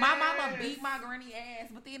 my mama beat my granny ass,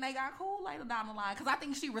 but then they got cool later down the line, because I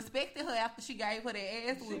think she respected her after she gave her that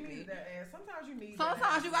ass whooping. She needs that ass. Sometimes you need Sometimes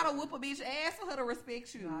that ass. you gotta whoop a bitch ass for her to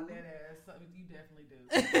respect you. Nah, that ass. You definitely do.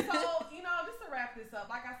 So, just to wrap this up,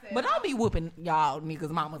 like I said. But don't be whooping y'all niggas'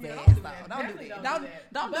 mama's ass. Don't do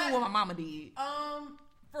that. Don't do what my mama did.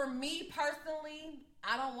 For me personally,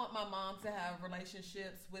 I don't want my mom to have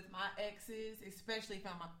relationships with my exes, especially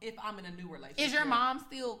if I'm in a new relationship. Is your mom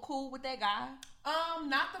still cool with that guy?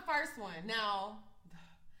 Not the first one. Now,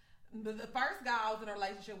 the first guy I was in a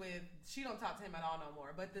relationship with, she don't talk to him at all no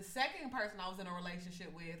more. But the second person I was in a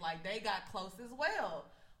relationship with, like, they got close as well.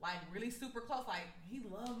 Like, really super close. Like, he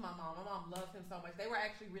loved my mom. My mom loved him so much. They were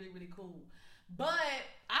actually really, really cool. But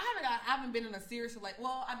I haven't been in a serious relationship.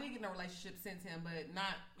 Well, I did get in a relationship since him, but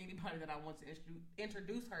not anybody that I want to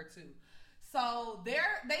introduce her to. So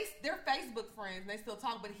they're Facebook friends, and they still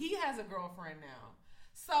talk. But he has a girlfriend now.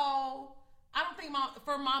 So I don't think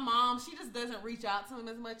for my mom, she just doesn't reach out to him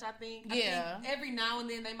as much. I think every now and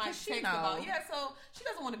then they might text about. Yeah, so she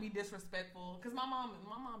doesn't want to be disrespectful, because my mom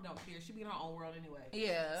don't care. She be in her own world anyway.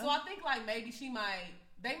 Yeah. So I think like maybe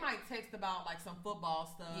they might text about like some football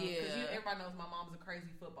stuff. Yeah. Because everybody knows my mom's a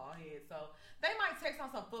crazy football head. So they might text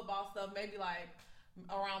on some football stuff, maybe like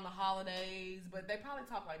around the holidays. But they probably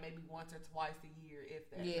talk like maybe once or twice a year,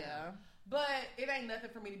 if that. Yeah. But it ain't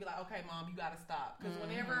nothing for me to be like, okay, Mom, you got to stop. Because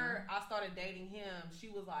whenever I started dating him, she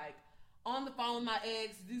was like on the phone with my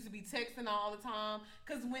ex. Used to be texting all the time.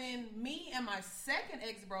 Because when me and my second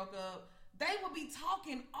ex broke up, they would be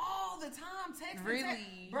talking all the time, texting.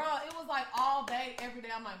 Really? Bro, it was like all day, every day.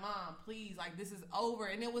 I'm like, Mom, please, like, this is over.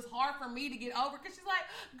 And it was hard for me to get over, because she's like,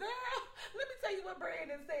 girl, let me tell you what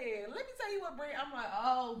Brandon said. Let me tell you what Brandon. I'm like,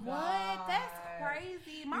 oh, God. What? That's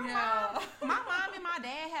crazy. My mom and my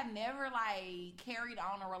dad have never, like, carried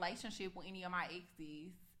on a relationship with any of my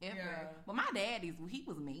exes. Ever. Yeah. But my dad he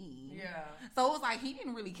was mean. Yeah. So it was like he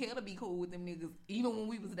didn't really care to be cool with them niggas, even when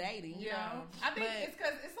we was dating. You know? I think it's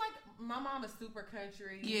because it's like my mom is super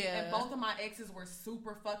country. Yeah. And both of my exes were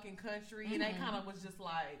super fucking country. And they kind of was just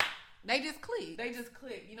like. They just clicked.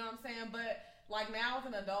 You know what I'm saying? But like now as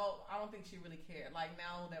an adult, I don't think she really cared. Like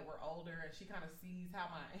now that we're older and she kind of sees how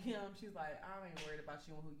I am, she's like, I ain't worried about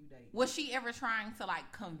you and who you date. Was she ever trying to like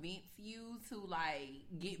convince you to like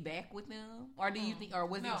get back with them, or do you think, or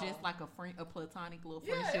was it just like a platonic little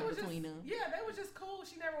friendship between them? Yeah, they was just cool.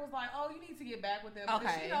 She never was like, oh, you need to get back with them.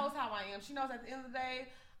 Okay. She knows how I am. She knows at the end of the day,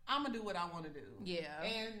 I'm gonna do what I want to do. Yeah.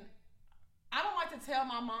 And I don't like to tell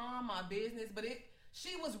my mom my business, but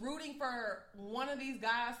she was rooting for one of these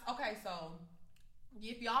guys. Okay, so.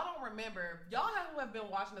 If y'all don't remember, y'all who have been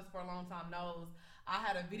watching us for a long time knows I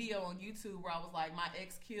had a video on YouTube where I was like, my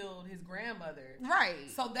ex killed his grandmother. Right.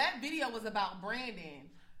 So that video was about Brandon.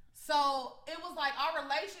 So it was like our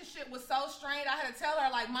relationship was so strained. I had to tell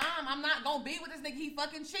her, like, Mom, I'm not gonna be with this nigga. He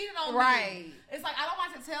fucking cheated on me. It's like I don't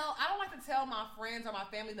like to tell my friends or my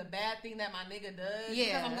family the bad thing that my nigga does. Yeah.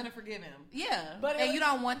 Because I'm gonna forgive him. Yeah. But you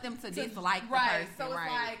don't want them to dislike the person. So it's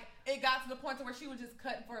like it got to the point to where she was just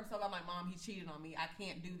cutting for himself. I'm like, Mom, he cheated on me. I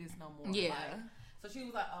can't do this no more. Yeah. Like, so she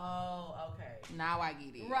was like, oh, okay. Now I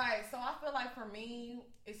get it. Right. So I feel like for me,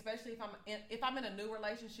 especially if I'm in a new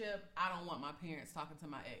relationship, I don't want my parents talking to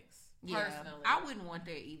my ex. Yeah. Personally. I wouldn't want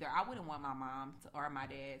that either. I wouldn't want my mom or my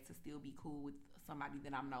dad to still be cool with somebody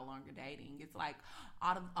that I'm no longer dating. It's like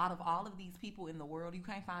out of all of these people in the world, you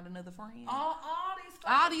can't find another friend. All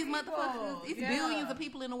these motherfuckers. It's billions of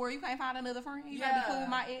people in the world. You can't find another friend. You gotta be cool with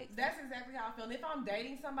my ex. That's exactly how I feel. And if I'm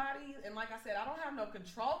dating somebody, and like I said, I don't have no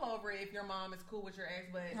control over it if your mom is cool with your ex,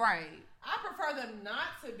 but I prefer them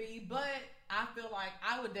not to be, but I feel like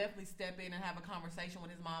I would definitely step in and have a conversation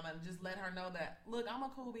with his mom and just let her know that, look, I'm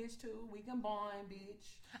a cool bitch too. We can bond, bitch.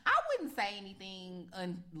 I wouldn't say anything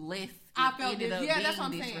unless it ended up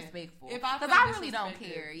being disrespectful. Because I really don't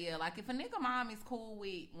care. Yeah, like if a nigga mom is cool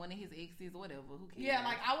with one of his exes, whatever, who cares? Yeah,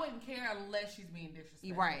 like I wouldn't care unless she's being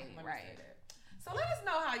disrespectful. Right. So let us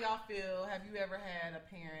know how y'all feel. Have you ever had a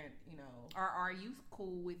parent, or are you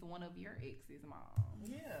cool with one of your ex's mom?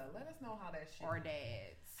 Yeah, let us know how that shit or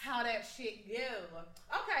dads. How that shit go.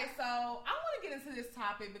 Okay, so I want to get into this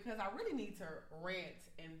topic because I really need to rant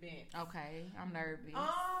and vent. Okay, I'm nervous.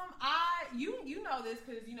 You know this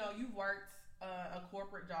because you've worked a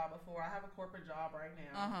corporate job before. I have a corporate job right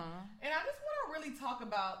now, and I just want to really talk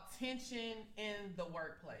about tension in the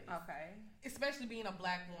workplace. Okay, especially being a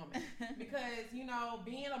black woman because being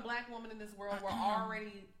a black woman in this world, we're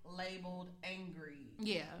already labeled angry,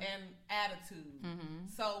 and attitude.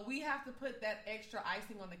 So we have to put that extra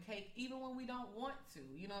icing on the cake, even when we don't want to.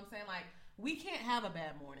 You know what I'm saying? Like we can't have a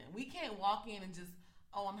bad morning. We can't walk in and just,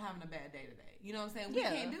 oh, I'm having a bad day today. You know what I'm saying? We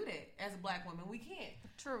can't do that as a black woman. We can't.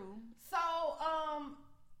 True. So,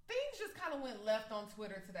 things just kind of went left on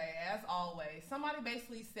Twitter today, as always. Somebody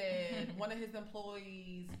basically said one of his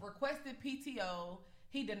employees requested PTO.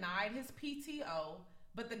 He denied his PTO,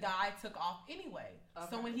 but the guy took off anyway. Okay.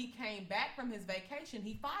 So when he came back from his vacation,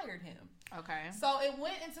 he fired him. Okay. So it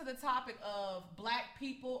went into the topic of black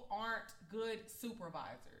people aren't good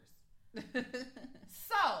supervisors.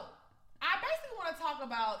 So I basically want to talk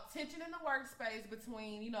about tension in the workspace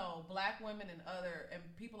between, black women and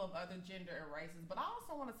people of other gender and races. But I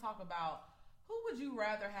also want to talk about who would you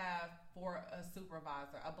rather have for a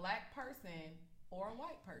supervisor, a black person or a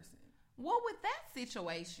white person? Well, with that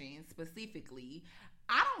situation specifically,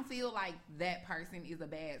 I don't feel like that person is a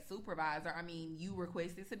bad supervisor. I mean, you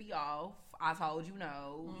requested to be off. I told you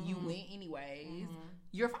no. You went anyways.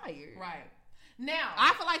 You're fired. Right. Now,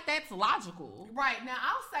 I feel like that's logical. Right. Now,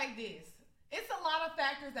 I'll say this. It's a lot of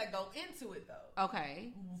factors that go into it, though.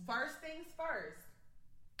 Okay. First things first.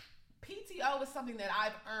 PTO is something that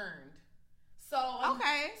I've earned. So,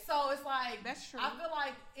 So it's like, that's true. I feel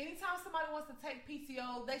like anytime somebody wants to take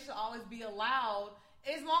PTO, they should always be allowed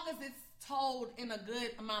as long as it's told in a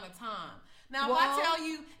good amount of time. Now, if I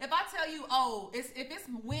tell you, if it's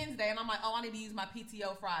Wednesday and I'm like, I need to use my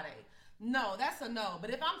PTO Friday. No, that's a no. But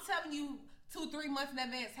if I'm telling you 2-3 months in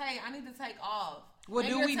advance, hey, I need to take off. Well,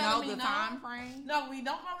 do we know the time frame? No, we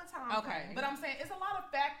don't know the time frame. But I'm saying it's a lot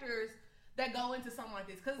of factors that go into something like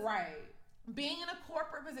this. Because being in a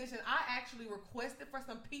corporate position, I actually requested for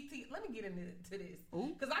some PT. Let me get into this.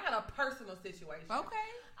 Because I got a personal situation. Okay.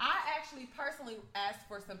 I actually personally asked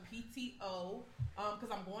for some PTO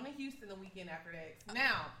because I'm going to Houston the weekend after that.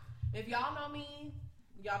 Now, if y'all know me,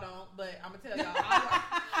 y'all don't, but I'm going to tell y'all,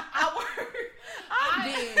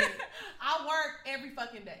 I work every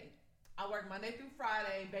fucking day. I work Monday through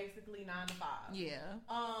Friday, basically 9 to 5. Yeah.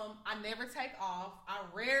 I never take off. I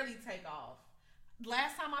rarely take off.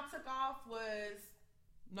 Last time I took off was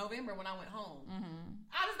November when I went home.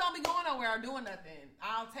 I just don't be going nowhere or doing nothing.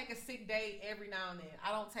 I'll take a sick day every now and then.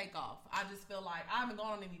 I don't take off. I just feel like I haven't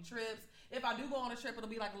gone on any trips. If I do go on a trip, it'll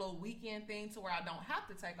be like a little weekend thing to where I don't have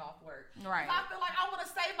to take off work. Right. I feel like I want to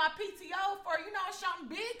save my PTO for,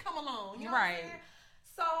 something big come along. You know what I'm saying?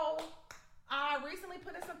 So I recently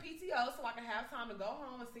put in some PTO so I can have time to go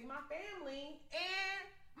home and see my family, and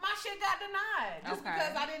my shit got denied. Just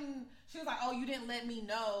because she was like, oh, you didn't let me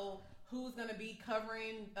know who's going to be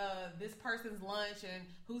covering this person's lunch and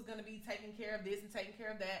who's going to be taking care of this and taking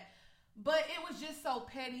care of that. But it was just so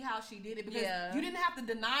petty how she did it because you didn't have to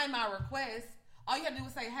deny my request. All you had to do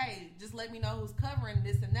was say, hey, just let me know who's covering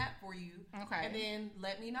this and that for you. Okay. And then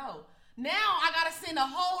let me know. Now I got to send a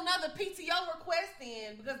whole nother PTO request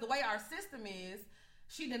in because the way our system is,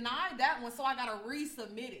 She denied that one, so I gotta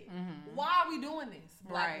resubmit it. Mm-hmm. Why are we doing this,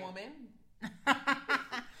 black woman?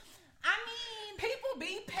 I mean, people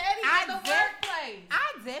be petty in the workplace.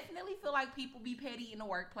 I definitely feel like people be petty in the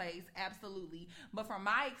workplace, absolutely. But from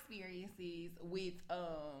my experiences with,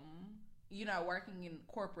 you know, working in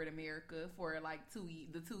corporate America for like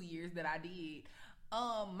the 2 years that I did,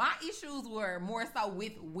 my issues were more so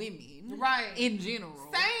with women, right? In general,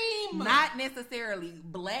 same, not necessarily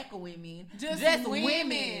black women, just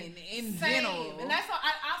women in general. And that's why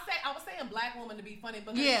I was saying black woman to be funny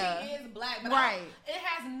because she is black, but it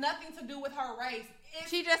has nothing to do with her race.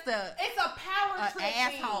 She just it's a power trip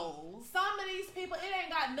asshole. Thing. Some of these people, it ain't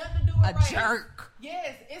got nothing to do with a race. jerk.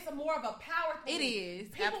 Yes, it's more of a power thing. It is.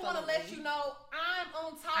 People want to let you know I'm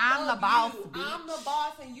on top. I'm the boss. Bitch. I'm the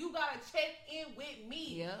boss, and you gotta check in with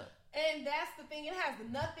me. Yep. And that's the thing. It has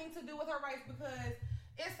nothing to do with her race because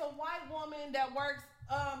it's a white woman that works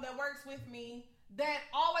with me that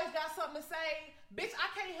always got something to say. Bitch, I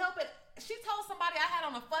can't help it. She told somebody I had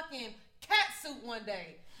on a fucking cat suit one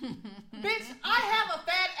day. Bitch, I have a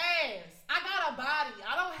fat ass. I got a body.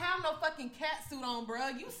 I don't have no fucking cat suit on,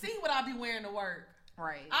 bruh. You see what I be wearing to work.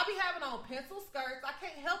 Right. I be having on pencil skirts. I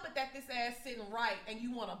can't help it that this ass sitting right and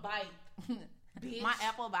you want to bite. Bitch. My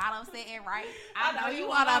apple bottom sitting right. I know you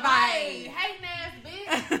want to bite. Hating ass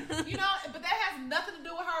bitch. You know, but that has nothing to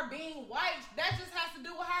do with her being white. That just has to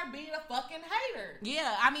do with her being a fucking hater.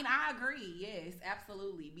 Yeah, I mean, I agree. Yes,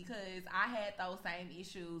 absolutely. Because I had those same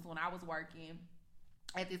issues when I was working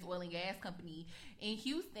at this oil and gas company in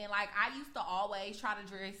Houston. Like, I used to always try to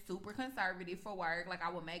dress super conservative for work. Like,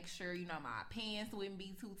 I would make sure, you know, my pants wouldn't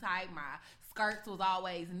be too tight. My skirts was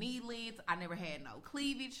always knee-length. I never had no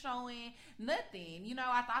cleavage showing. Nothing. You know,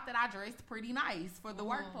 I thought that I dressed pretty nice for the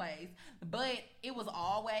workplace. But it was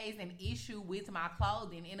always an issue with my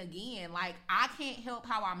clothing. And again, like, I can't help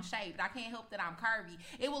how I'm shaped. I can't help that I'm curvy.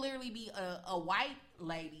 It will literally be a white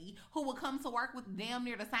lady who would come to work with damn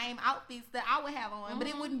near the same outfits that I would have on, but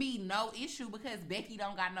it wouldn't be no issue because Becky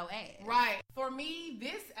don't got no ass. Right. For me,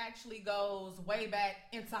 this actually goes way back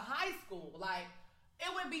into high school. Like,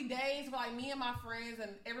 it would be days where, like, me and my friends,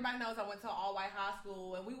 and everybody knows I went to an all-white high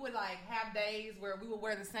school, and we would, like, have days where we would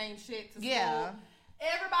wear the same shit to school.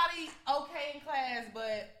 Everybody okay in class,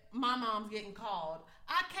 but my mom's getting called.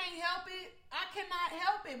 I can't help it. I cannot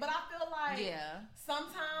help it. But I feel like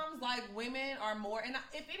sometimes, like, women are more, and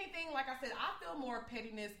if anything, like I said, I feel more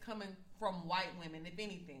pettiness coming from white women, if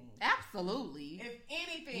anything. Absolutely. If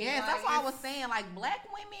anything. Yes, like, that's what I was saying. Like, black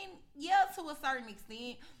women, yeah, to a certain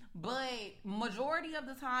extent, but majority of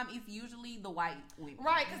the time, it's usually the white women.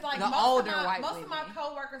 Right, because, like, most of my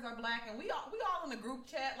coworkers are black, and we all in the group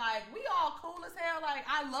chat, like, we all cool as hell. Like,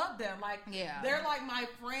 I love them. Like, they're, like, my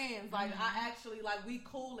friends. Like, I actually, like, we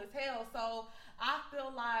cool as hell. So, I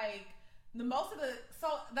feel like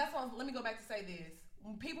that's why, let me go back to say this.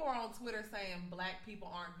 When people are on Twitter saying black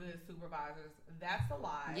people aren't good supervisors, that's a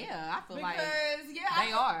lie. Yeah, I feel like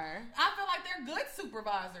they are. I feel like they're good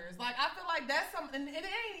supervisors. Like, I feel like that's something. It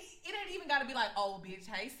ain't even got to be like, oh, bitch,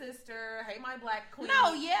 hey, sister, hey, my black queen.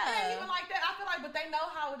 No, yeah. It ain't even like that. I feel like, but they know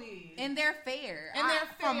how it is. And they're fair. They're fair.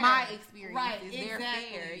 From my experience, right, they're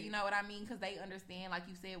exactly. fair. You know what I mean? Because they understand, like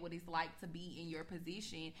you said, what it's like to be in your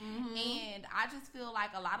position. And I just feel like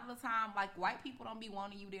a lot of the time, like, white people don't be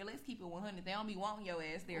wanting you there. Let's keep it 100. They don't be wanting your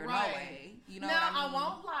ass there. Right. No way. You know now, what I mean? I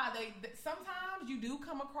won't lie. Sometimes you do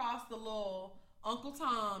come across the little Uncle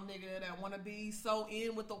Tom nigga that want to be so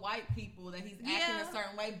in with the white people that he's acting a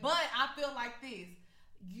certain way. But I feel like this.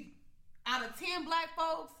 Out of 10 black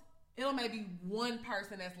folks, it'll maybe one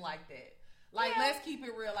person that's like that. Like, let's keep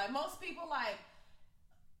it real. Like, most people, like,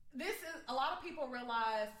 a lot of people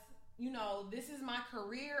realize, you know, this is my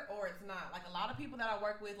career or it's not. Like, a lot of people that I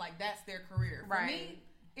work with, like, that's their career. For me,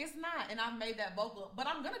 it's not, and I've made that vocal. But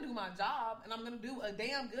I'm going to do my job, and I'm going to do a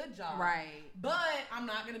damn good job. Right. But I'm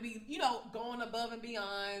not going to be, you know, going above and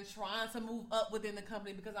beyond, trying to move up within the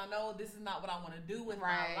company because I know this is not what I want to do with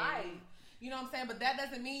my life. You know what I'm saying? But that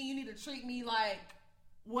doesn't mean you need to treat me like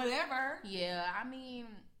whatever. Yeah, I mean,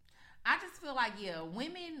 I just feel like,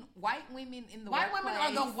 white women in the white workplace,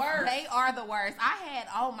 women are the worst. They are the worst.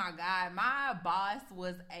 Oh my God, my boss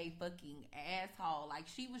was a fucking asshole. Like,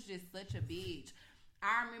 she was just such a bitch.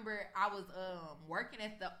 I remember I was working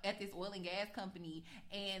at this oil and gas company,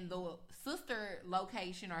 and the sister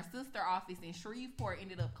location or sister office in Shreveport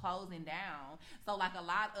ended up closing down. So, like, a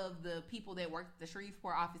lot of the people that worked at the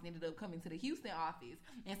Shreveport office ended up coming to the Houston office.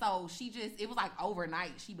 And so it was like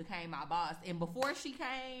overnight she became my boss. And before she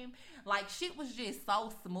came, like, shit was just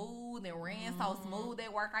so smooth and ran so smooth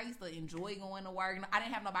at work. I used to enjoy going to work. I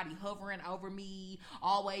didn't have nobody hovering over me,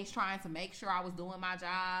 always trying to make sure I was doing my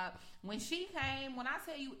job. when I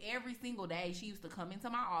tell you every single day, she used to come into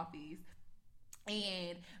my office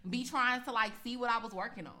and be trying to like see what I was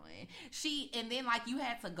working on. And then like you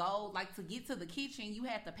had to go, like to get to the kitchen, you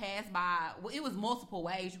had to pass by, well, it was multiple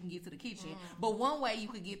ways you can get to the kitchen, but one way you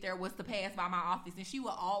could get there was to pass by my office, and she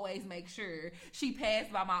would always make sure she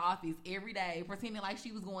passed by my office every day, pretending like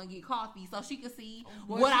she was going to get coffee so she could see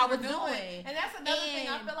what I was doing. And that's another thing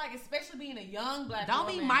I feel like, especially being a young black don't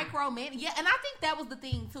woman. be micromanaging. Yeah, and I think that was the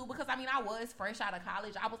thing too, because I mean, I was fresh out of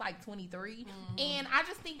college. I was like 23, and I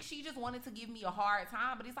just think she just wanted to give me a hard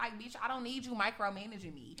time, but it's like, bitch, I don't need you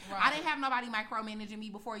micromanaging me. Right. I didn't have nobody micromanaging me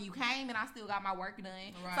before you came, and I still got my work done.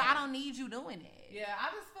 Right. So I don't need you doing that. Yeah,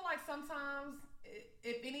 I just feel like sometimes,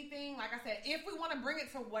 if anything, like I said, if we want to bring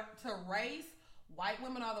it to race, white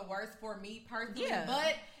women are the worst for me personally. Yeah.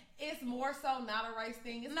 But it's more so not a race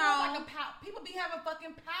thing. It's more like people be having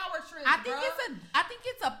fucking power trips. I think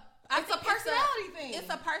it's a personality thing. It's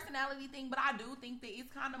a personality thing, but I do think that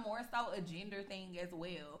it's kind of more so a gender thing as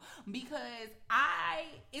well. Because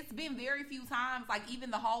it's been very few times, like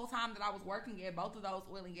even the whole time that I was working at both of those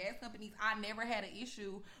oil and gas companies, I never had an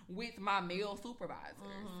issue with my male supervisors.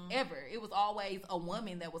 Ever. It was always a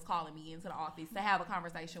woman that was calling me into the office to have a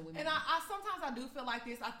conversation with me. And I sometimes I do feel like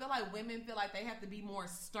this. I feel like women feel like they have to be more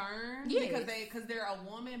stern because they're a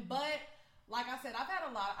woman, but like I said,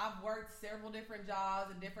 I've worked several different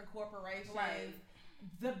jobs in different corporations. Right.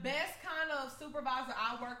 The best kind of supervisor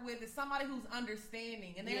I work with is somebody who's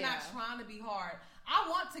understanding and they're not trying to be hard. I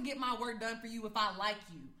want to get my work done for you if I like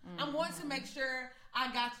you. I'm going to make sure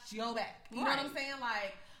I got your back. You know what I'm saying?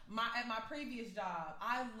 Like, at my previous job,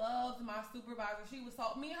 I loved my supervisor. She was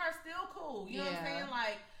me and her still cool. You know what I'm saying?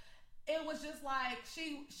 Like, it was just like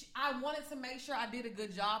I wanted to make sure I did a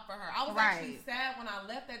good job for her. I was actually sad when I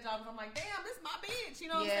left that job because I'm like, damn, this is my bitch. You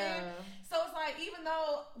know what I'm saying? So it's like, even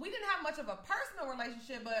though we didn't have much of a personal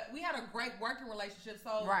relationship, but we had a great working relationship.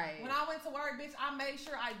 So when I went to work, bitch, I made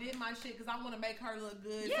sure I did my shit because I want to make her look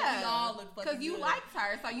good. Yeah, so we all look fucking good. Because you liked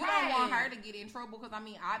her, so you don't want her to get in trouble. Because I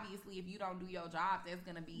mean, obviously, if you don't do your job, that's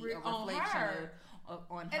gonna be a reflection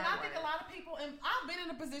on her. And I think a lot of people, and I've been in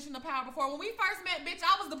a position of power before. When we first met, bitch,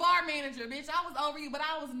 I was the bar manager, bitch. I was over you, but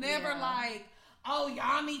I was never like, oh,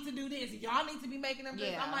 y'all need to do this. Y'all need to be making them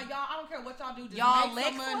drinks. I'm like, y'all, I don't care what y'all do. Just make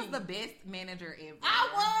some money. Lex was the best manager ever. I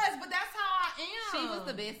was, but that's how I am. She was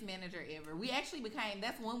the best manager ever. We actually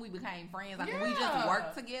that's when we became friends. Like, when we just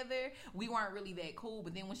worked together, we weren't really that cool.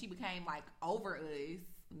 But then when she became, like, over us,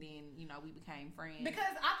 then, you know, we became friends.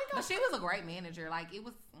 Because I think she was a great manager. Like, it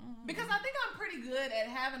was... Because I think I'm pretty good at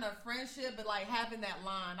having a friendship, but, like, having that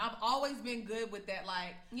line. I've always been good with that,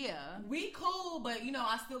 like... Yeah. We cool, but, you know,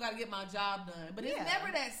 I still gotta get my job done. But it's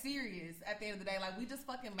never that serious at the end of the day. Like, we just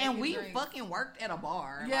fucking make And we drinks. Fucking worked at a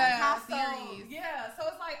bar. Yeah. Like, how serious? Yeah. So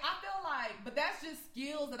it's like, I feel like... But that's just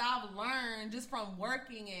skills that I've learned just from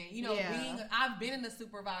working and, you know, I've been in the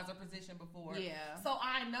supervisor position before. Yeah. So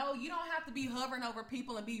I know you don't have to be hovering over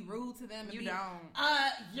people and be rude to them. And you don't.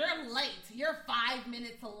 You're late. You're 5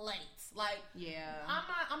 minutes late. Like,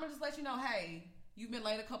 I'm gonna just let you know, hey, you've been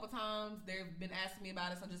late a couple times. They've been asking me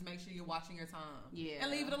about it, so just make sure you're watching your time. Yeah.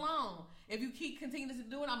 And leave it alone. If you keep continuing to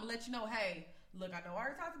do it, I'm gonna let you know, hey, look, I know I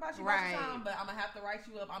already talked about you about your time, but I'm gonna have to write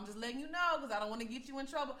you up. I'm just letting you know because I don't want to get you in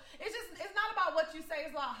trouble. It's not about what you say.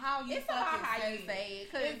 It's about how you say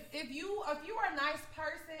it. If you are a nice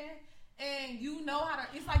person and you know how to,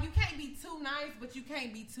 it's like you can't be too nice, but you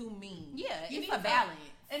can't be too mean. Yeah, it's a balance.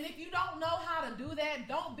 And if you don't know how to do that,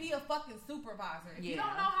 don't be a fucking supervisor. If you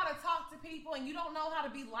don't know how to talk to people and you don't know how to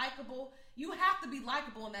be likable, you have to be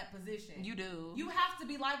likable in that position. You do. You have to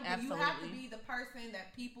be likable. Absolutely. You have to be the person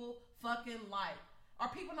that people fucking like. Are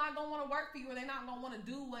people not gonna want to work for you, or they not gonna want to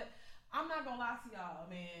do what? I'm not gonna lie to y'all,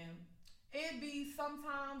 man. It be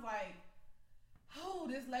sometimes like, oh,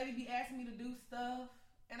 this lady be asking me to do stuff,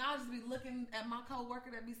 and I'll just be looking at my coworker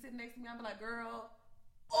that be sitting next to me. I'll be like, girl,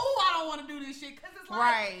 I don't want to do this shit. Because it's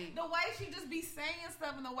like, the way she just be saying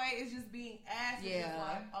stuff and the way it's just being asked. Yeah. It's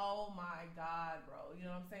like, oh my God, bro. You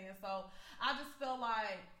know what I'm saying? So I just feel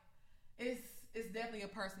like it's definitely a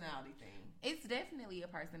personality thing. It's definitely a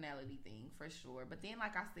personality thing for sure. But then,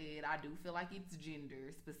 like I said, I do feel like it's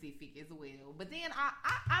gender specific as well. But then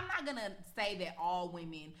I'm not going to say that all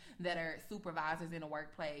women that are supervisors in a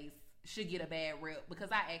workplace should get a bad rep, because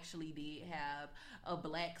I actually did have a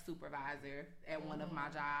black supervisor at one of my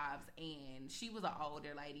jobs, and she was an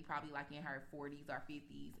older lady, probably like in her 40s or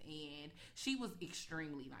 50s, and she was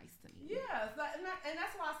extremely nice to me. Yeah, and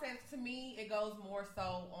that's why I said, to me, it goes more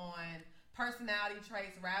so on personality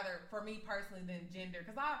traits rather, for me personally, than gender,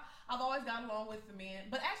 because I've always gotten along with the men.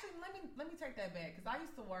 But actually, let me take that back, because I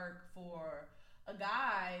used to work for a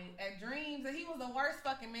guy at Dreams, and he was the worst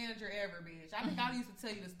fucking manager ever, bitch. I think I used to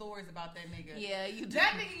tell you the stories about that nigga. Yeah, you do.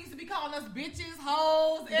 That nigga used to be calling us bitches,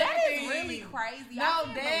 hoes, everything. That is really crazy. No,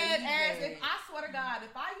 dead ass. I swear to God,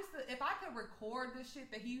 if I could record the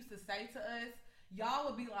shit that he used to say to us, y'all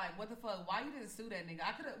would be like, "What the fuck? Why you didn't sue that nigga?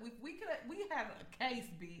 I could have. We had a case,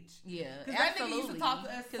 bitch. Yeah, because that nigga used to talk to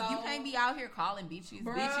us. Because you can't be out here calling bitches,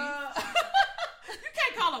 bitches. You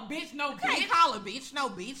can't call a bitch no bitch. You can't call a bitch no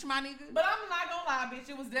bitch, my nigga. But I'm not gonna lie, bitch.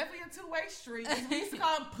 It was definitely a two-way street. We used to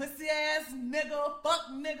call him pussy ass nigga, fuck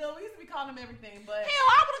nigga. We used to be calling him everything. But hell,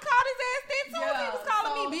 I would have called his ass that too if he was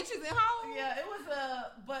calling me bitches at home. Yeah, it was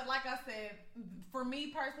but like I said, for me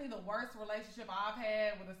personally, the worst relationship I've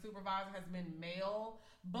had with a supervisor has been male.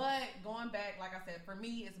 But going back, like I said, for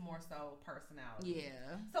me, it's more so personality.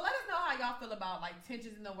 Yeah. So let us know how y'all feel about like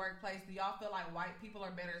tensions in the workplace. Do y'all feel like white people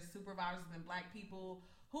are better supervisors than black people?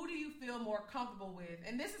 Who do you feel more comfortable with?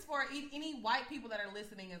 And this is for any white people that are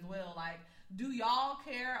listening as well. Like, do y'all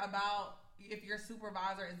care about if your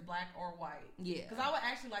supervisor is black or white? Yeah. Because I would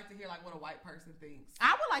actually like to hear like what a white person thinks.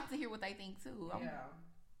 I would like to hear what they think too. Yeah.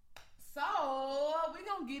 So we're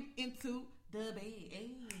gonna get into the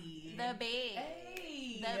bed. The bed.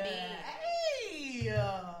 Hey. The bed. Hey.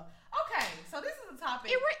 Okay, so this is a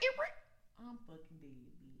topic. I'm fucking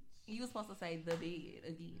dead, bitch. You were supposed to say the bed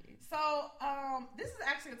again. So, this is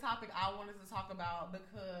actually a topic I wanted to talk about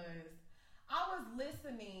because I was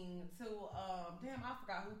listening to, I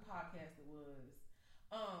forgot who podcast it was.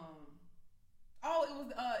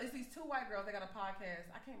 It's these two white girls. They got a podcast.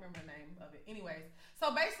 I can't remember the name of it. Anyways,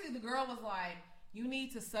 so basically the girl was like, you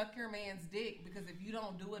need to suck your man's dick because if you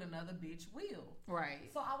don't do it, another bitch will.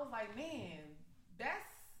 Right. So I was like, man, that's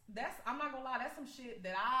I'm not gonna lie, that's some shit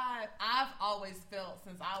that I've always felt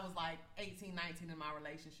since I was like 18, 19 in my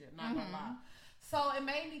relationship. Not gonna lie. So it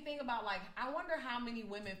made me think about like, I wonder how many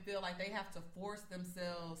women feel like they have to force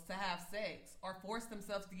themselves to have sex or force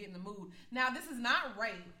themselves to get in the mood. Now, this is not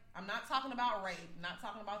rape. I'm not talking about rape. I'm not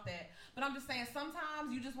talking about that. But I'm just saying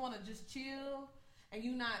sometimes you just want to just chill and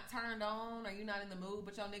you not turned on or you not in the mood,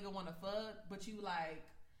 but your nigga want to fuck, but you like,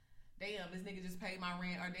 damn, this nigga just paid my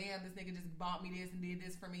rent, or damn, this nigga just bought me this and did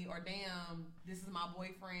this for me, or damn, this is my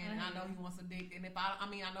boyfriend, and I know he wants a dick, and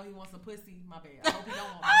I know he wants some pussy, my bad. I hope he don't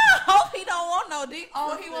want my dick. I hope he don't want no dick.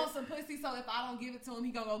 Oh, he wants some pussy, so if I don't give it to him,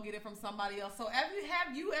 he gonna go get it from somebody else. So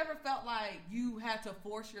have you ever felt like you had to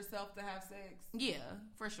force yourself to have sex? Yeah,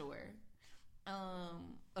 for sure.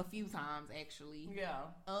 A few times actually. Yeah.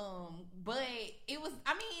 But it was,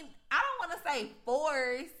 I don't want to say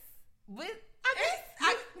force, but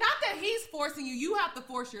not that he's forcing you. You have to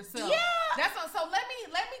force yourself. Yeah. That's what, so let me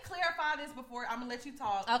clarify this before I'm gonna let you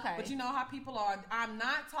talk. Okay. But you know how people are. I'm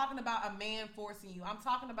not talking about a man forcing you. I'm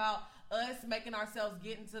talking about us making ourselves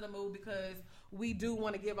get into the mood because we do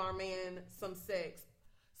want to give our man some sex.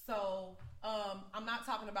 So I'm not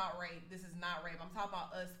talking about rape. This is not rape. I'm talking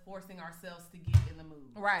about us forcing ourselves to get in the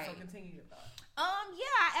mood. Right. So continue your thought. Yeah,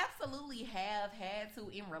 I absolutely have had to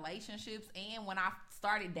in relationships, and when I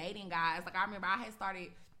started dating guys, like I remember I had started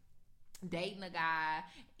dating a guy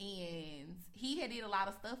and he had did a lot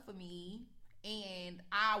of stuff for me and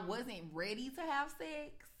I wasn't ready to have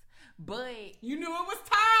sex. But you knew it was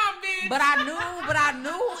time, bitch. But I knew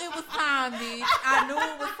it was time, bitch. I knew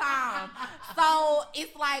it was time. So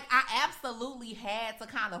it's like I absolutely had to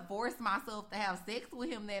kind of force myself to have sex with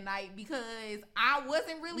him that night because I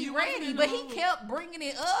wasn't really ready. But he kept bringing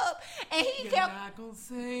it up, and he kept. Not gonna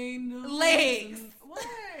say no. Legs. What?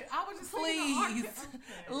 I was just please,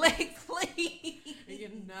 legs, please. You're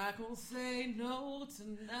not gonna say no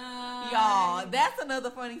tonight, y'all. That's another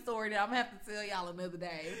funny story that I'm gonna have to tell y'all another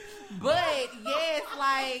day. But yes,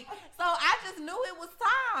 like, so I just knew it was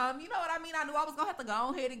time. You know what I mean? I knew I was gonna have to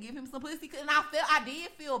go ahead and give him some pussy, and I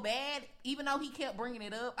did feel bad, even though he kept bringing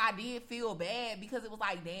it up. I did feel bad because it was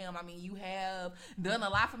like, damn. I mean, you have done a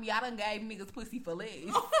lot for me. I done gave niggas pussy for less.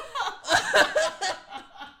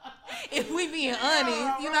 If we being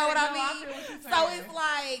honest, you know what I mean? So it's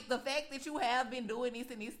like the fact that you have been doing this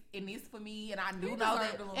and this for me, and I do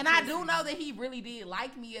know that he really did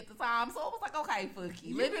like me at the time. So it was like, okay, fuck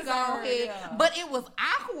you. Let me go ahead. Yeah. But it was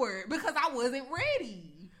awkward because I wasn't ready.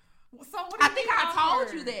 So what do you think I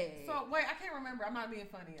told you that. So wait, I can't remember. I'm not being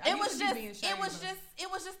funny. It was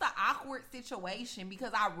just an awkward situation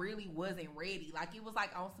because I really wasn't ready. Like it was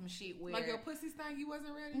like on some shit where like your pussy stank. You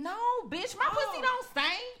wasn't ready. No, bitch, my pussy don't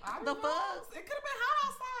stink. The fuck? It could have been hot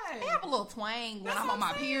outside. They have a little twang when I'm on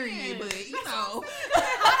my period, but you know.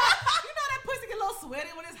 You know that pussy get a little sweaty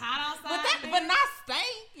when it's hot outside. But not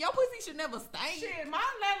stink. Your pussy should never stink. Shit, mine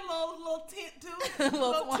got a little tint too.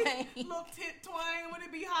 little twang. Little tint twang when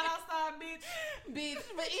it be hot outside, bitch. Bitch.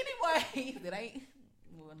 But anyway, it ain't.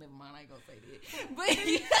 Well, never mind. I ain't gonna say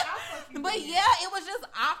that. But yeah, it was just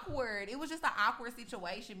awkward. It was just an awkward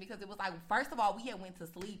situation because it was like, first of all, we had went to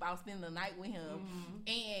sleep. I was spending the night with him,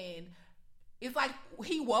 and it's like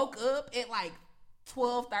he woke up at like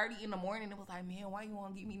 12:30 in the morning and was like, man, why you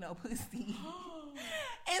won't give me no pussy?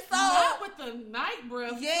 And so not with the night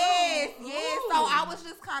breath. Yes. So I was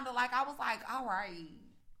just kind of like, all right.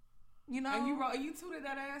 You know, and you tooted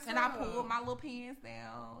that ass and up. I pulled my little pants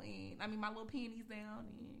down, my little panties down,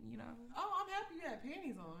 and you know. Oh, I'm happy you had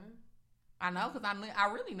panties on. I know, because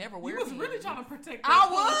I really never wear panties. You was really trying to protect I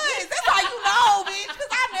was. That's how you know, bitch,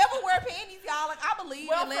 because I never wear panties, y'all. Like, I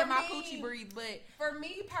believe in letting my coochie breathe, but for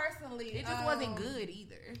me personally, it just wasn't good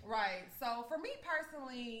either. Right. So, for me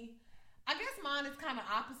personally, I guess mine is kind of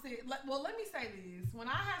opposite. Well, let me say this. When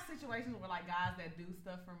I have situations where, like, guys that do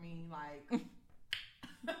stuff for me, like...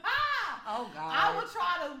 Oh God! I would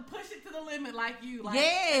try to push it to the limit, like you. Like,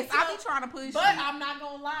 yes, I be trying to push. But I'm not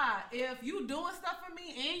gonna lie. If you doing stuff for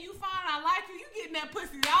me and you find I like you, you getting that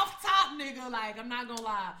pussy off top, nigga. Like, I'm not gonna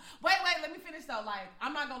lie. Wait, let me finish though. Like,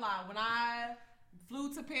 I'm not gonna lie. When I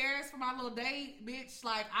flew to Paris for my little date, bitch,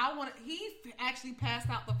 like he actually passed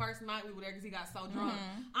out the first night we were there because he got so drunk.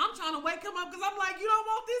 I'm trying to wake him up because I'm like, you don't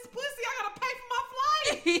want this pussy? I gotta pay for my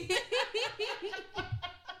flight.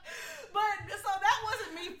 But so that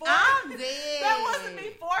wasn't me forcing. I'm dead. That wasn't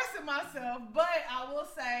me forcing myself. But I will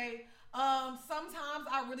say, sometimes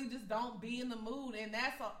I really just don't be in the mood, and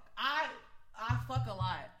I fuck a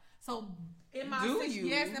lot. So in my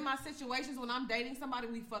in my situations when I'm dating somebody,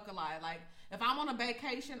 we fuck a lot. Like if I'm on a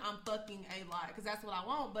vacation, I'm fucking a lot because that's what I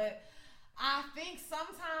want. But I think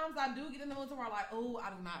sometimes I do get in the mood where I'm like, oh, I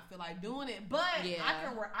do not feel like doing it, but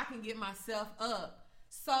I can get myself up.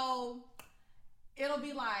 So it'll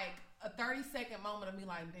be like a 30-second moment of me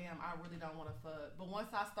like, damn, I really don't want to fuck. But once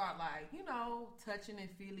I start like, you know, touching and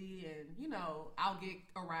feely and, you know, I'll get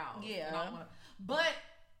aroused. Yeah. But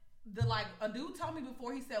a dude told me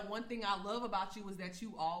before, he said, one thing I love about you is that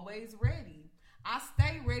you always ready. I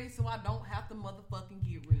stay ready so I don't have to motherfucking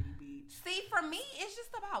get ready, bitch. See, for me, it's just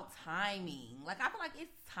about timing. Like, I feel like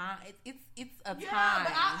it's time. It's a time. But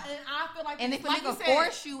I feel like... And if a nigga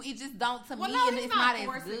force you, it just don't, to me, and it's not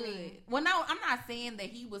as good. Me. Well, no, I'm not saying that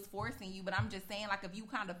he was forcing you, but I'm just saying, like, if you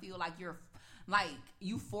kind of feel like you're... Like,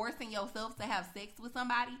 you forcing yourself to have sex with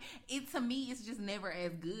somebody, to me, it's just never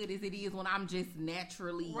as good as it is when I'm just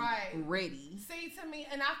naturally ready. See, to me,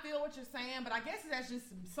 and I feel what you're saying, but I guess that's just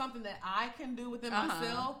something that I can do within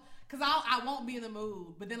myself. Because I won't be in the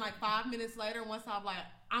mood. But then, like, 5 minutes later, once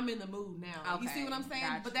I'm in the mood now. Okay, you see what I'm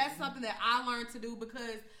saying? But that's something that I learned to do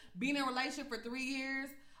because being in a relationship for 3 years,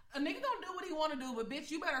 a nigga don't do what he want to do, but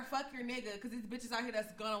bitch, you better fuck your nigga because these bitches out here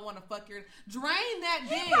that's gonna want to fuck your... Drain that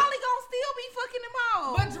dick. He probably gonna still be fucking him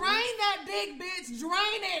out. But drain that dick, bitch.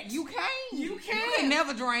 Drain it. You can't. You can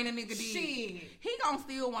never drain a nigga dick. Shit. He gonna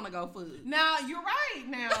still want to go fuck. Now, you're right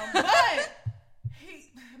now, but...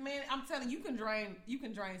 Man, I'm telling you, you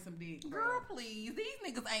can drain some dick, bro. Girl, please. These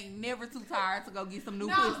niggas ain't never too tired to go get some new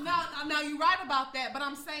pussy. No, you're right about that, but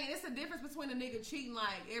I'm saying it's a difference between a nigga cheating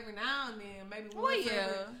like every now and then, maybe once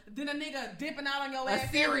then a nigga dipping out on your ass.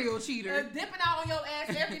 A serial cheater. Dipping out on your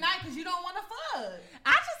ass every night because you don't want to fuck.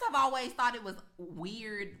 I just have always thought it was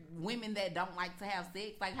weird women that don't like to have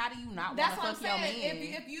sex. Like, how do you not want to fuck your man?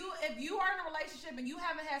 If you are in a relationship and you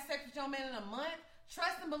haven't had sex with your man in a month,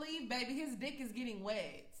 trust and believe, baby, his dick is getting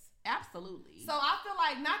wet. Absolutely. So I feel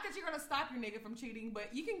like, not that you're going to stop your nigga from cheating,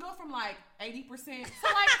 but you can go from like 80% to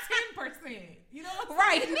like 10%. You know what I'm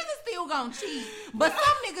right. saying? Niggas still gonna cheat. But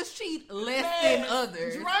some niggas cheat less than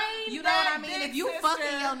others. Drain you know what I mean? Dick, if you sister.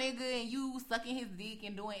 fucking your nigga and you sucking his dick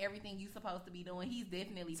and doing everything you supposed to be doing, he's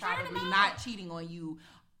definitely probably not cheating on you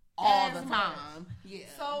all the time. Yeah.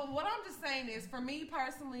 So what I'm just saying is, for me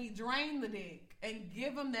personally, drain the dick and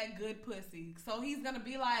give him that good pussy. So he's gonna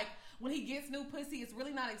be like, when he gets new pussy, it's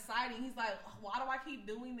really not exciting. He's like, why do I keep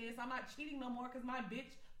doing this? I'm not cheating no more because my bitch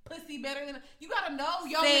pussy better than... You gotta know,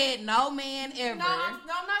 yo. Said no man ever. No, I'm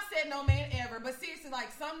not said no man ever. But seriously, like,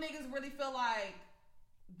 some niggas really feel like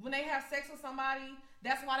when they have sex with somebody,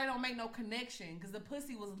 that's why they don't make no connection. Because the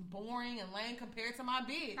pussy was boring and lame compared to my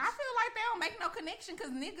bitch. I feel like they don't make no connection because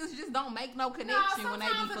niggas just don't make no connection when they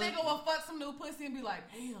be fucking. Sometimes a nigga will fuck some new pussy and be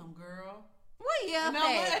like, damn, girl. Well, yeah,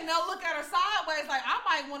 and they'll look at her sideways like, I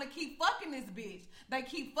might want to keep fucking this bitch. They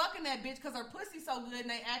keep fucking that bitch because her pussy's so good and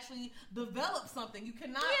they actually develop something. You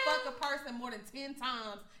cannot fuck a person more than 10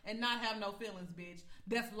 times and not have no feelings, bitch.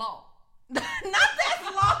 That's law. Not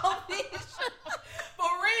that law, bitch.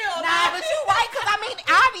 but you right, because I mean,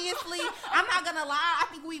 obviously, I'm not gonna lie. I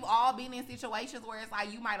think we've all been in situations where it's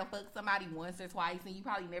like you might have fucked somebody once or twice, and you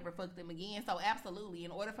probably never fucked them again. So absolutely,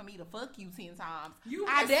 in order for me to fuck you 10 times,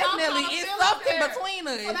 I definitely it's something between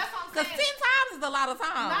us. Because 10 times is a lot of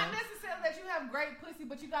time. Not necessarily that you have great pussy,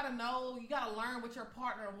 but you gotta know, you gotta learn what your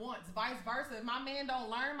partner wants. Vice versa. If my man don't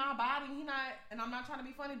learn my body, he not. And I'm not trying to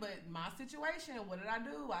be funny, but my situation, what did I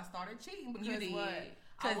do? I started cheating because what?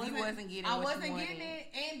 Because you wasn't getting I what wasn't you getting wanted.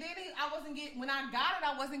 it, and then I wasn't getting. When I got it,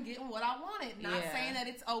 I wasn't getting what I wanted. Not saying that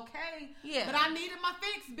it's okay, but I needed my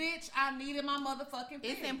fix, bitch. I needed my motherfucking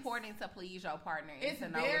fix. It's important to please your partner and it's to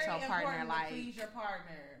know what your partner like. To please your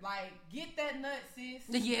partner. Like, get that nut, sis.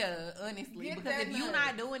 Yeah, honestly, get because if nut. you're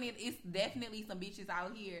not doing it, it's definitely some bitches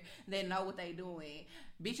out here that know what they doing.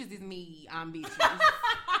 Bitches is me. I'm bitches. I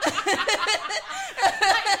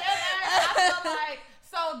feel like.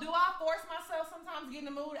 So, do I force myself sometimes to get in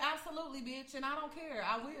the mood? Absolutely, bitch, and I don't care.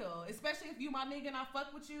 I will. Especially if you my nigga and I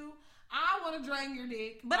fuck with you. I want to drain your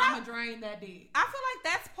dick, but I'm going to drain that dick. I feel like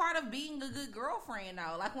that's part of being a good girlfriend,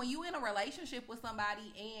 though. Like, when you in a relationship with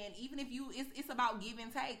somebody, and even if you, it's about give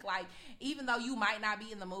and take. Like, even though you might not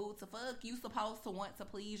be in the mood to fuck, you supposed to want to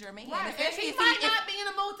please your man. Right. Especially he might not be in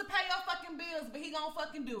the mood to pay your fucking bills, but he gonna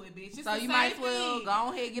fucking do it, bitch. It's so you might as well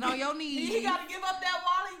go ahead, get on your knees. You gotta give up that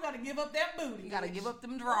wallet. You gotta give up that booty. You gotta give up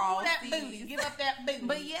them drawers. That booty. Give up that booty.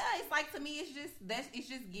 But yeah, it's like, to me, it's just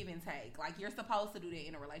give and take. Like, you're supposed to do that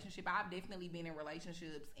in a relationship. I've definitely been in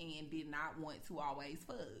relationships and did not want to always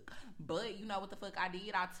fuck, but you know what the fuck I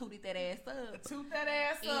did? I tooted that ass up.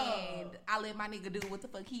 And I let my nigga do what the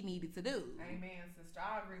fuck he needed to do. Amen, sister.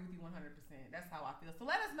 I agree with you 100%. That's how I feel. So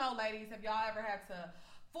let us know, ladies, have y'all ever had to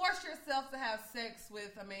force yourself to have sex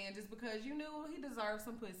with a man just because you knew he deserved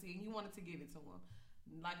some pussy and you wanted to give it to him?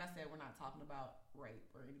 Like I said, we're not talking about rape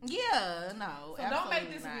or anything. Yeah, no. So don't make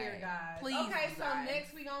this weird, guys. Please. Okay, so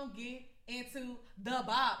next we gonna get into the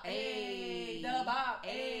bop. Hey, the bop.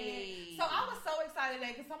 Hey. So I was so excited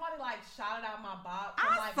today because somebody like shouted out my bop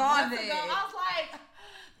from like months ago. I was like,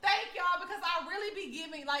 thank y'all, because I really be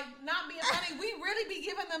giving, like, not being funny, we really be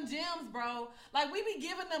giving them gems, bro. Like, we be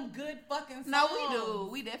giving them good fucking songs. No, we do.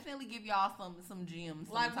 We definitely give y'all some gems sometimes.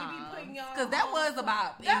 Like, we be putting y'all because that was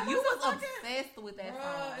about, and you was obsessed with that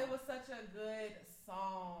song. It was such a good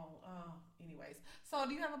song. Anyways, so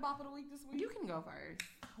do you have a bop of the week this week? You can go first.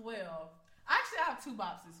 Well, actually, I have 2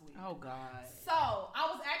 bops this week. Oh, God. So, I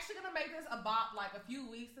was actually going to make this a bop like a few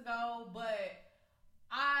weeks ago, but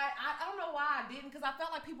I don't know why I didn't, because I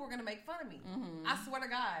felt like people were going to make fun of me. Mm-hmm. I swear to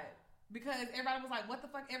God. Because everybody was like, what the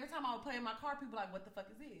fuck? Every time I would play in my car, people were like, what the fuck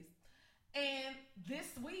is this? And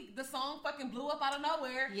this week, the song fucking blew up out of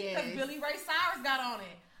nowhere because Billy Ray Cyrus got on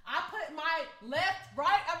it. I put my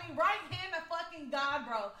right hand to fucking God,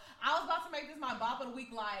 bro. I was about to make this my bop of the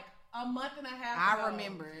week like a month and a half ago. I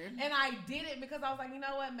remember. And I did it because I was like, you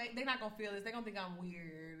know what? They're not going to feel this. They're going to think I'm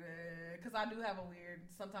weird. Because I do have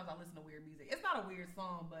sometimes I listen to weird music. It's not a weird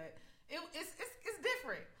song, but it's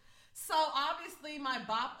different. So obviously my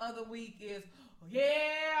bop of the week is,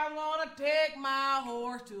 yeah, I'm going to take my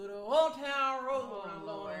horse to the old town road. I'm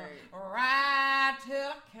going to ride till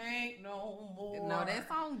I can't no more. No, that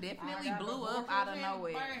song definitely blew up out of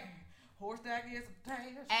nowhere. Horse that gets some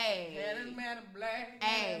tails. Hey. Yeah, this man is black.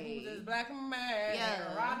 Hey. Who's this black and mad?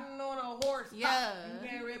 Yeah. Riding on a horse. Yeah. You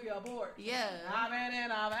can't rip your board. Yeah. I've been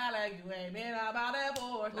in a valley. You ain't been about that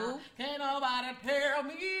horse. Now, can't nobody tell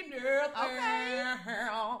me nothing.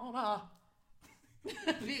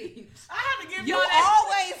 Bitch. I have to give you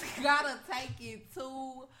always gotta take it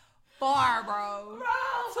too far, bro.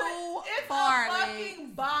 Too it's far, a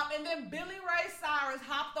fucking bop. And then Billy Ray Cyrus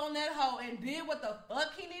hopped on that hoe and did what the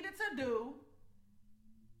fuck he needed to do.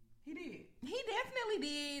 He did. He definitely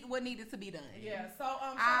did what needed to be done. Yeah, so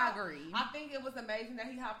I agree. I think it was amazing that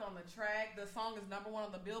he hopped on the track. The song is #1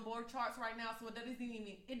 on the Billboard charts right now, so it doesn't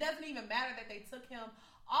even matter that they took him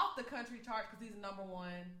off the country chart because he's #1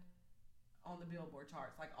 on the Billboard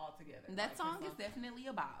charts, like all together. That song is definitely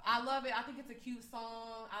a bop. I love it. I think it's a cute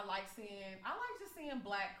song. I like just seeing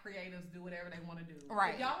black creatives do whatever they want to do.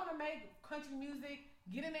 Right. If y'all want to make country music,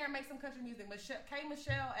 get in there and make some country music. K.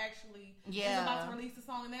 Michelle actually is about to release a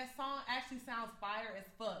song, and that song actually sounds fire as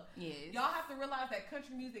fuck. Yes. Y'all have to realize that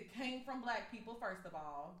country music came from black people, first of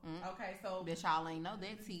all. Okay, so bitch, y'all ain't know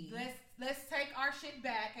that tea. Let's take our shit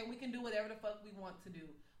back, and we can do whatever the fuck we want to do.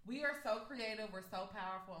 We are so creative, we're so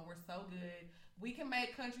powerful, and we're so good. We can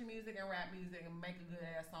make country music and rap music and make a good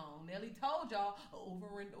ass song. Nelly told y'all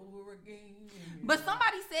over and over again. But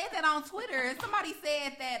somebody said that on Twitter. Somebody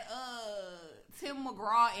said that Tim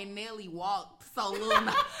McGraw and Nelly walked so little.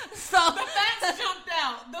 So the facts jumped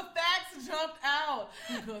out. The facts jumped out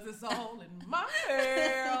because it's all in my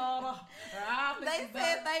head. They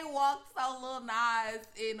said they walked so Lil Nas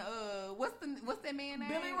in what's that man name?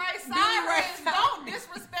 Billy Ray Cyrus. Don't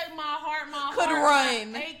disrespect my heart. My could heart,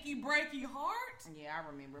 run. Achy breaky heart. Yeah, I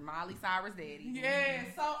remember Miley Cyrus daddy. Yeah.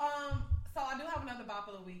 So I do have another bop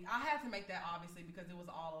of the week. I had to make that obviously because it was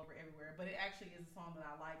all over everywhere, but it actually is a song that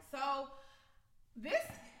I like. So this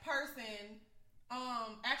person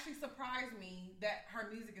actually surprised me that her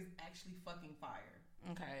music is actually fucking fire.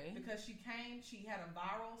 Okay. Because she had a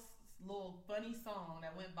viral little funny song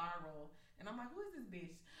that went viral, and I'm like, who is this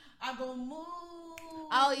bitch? I go move.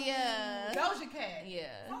 Oh yeah, Doja Cat.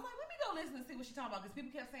 Yeah. So I was like, let me go listen and see what she's talking about because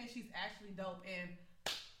people kept saying she's actually dope, and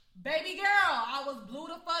baby girl, I was blew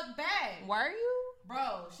the fuck back. Were you?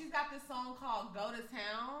 Bro, she's got this song called Go to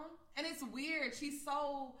Town, and it's weird. She's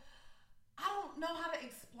so, I don't know how to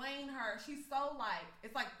explain her. She's so like,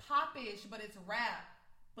 it's like popish, but it's rap,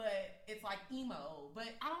 but it's like emo, but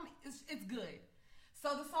it's good.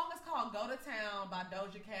 So the song is called Go to Town by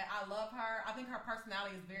Doja Cat. I love her. I think her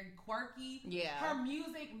personality is very quirky. Yeah. Her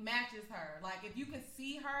music matches her. Like, if you could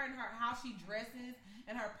see her and how she dresses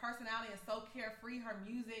and her personality is so carefree, her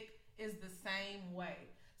music is the same way.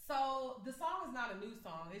 So the song is not a new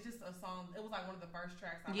song. It's just a song. It was like one of the first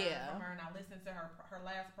tracks I heard from her, and I listened to her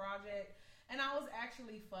last project, and I was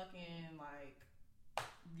actually fucking like,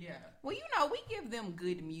 yeah. Well, you know, we give them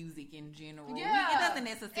good music in general. Yeah. It doesn't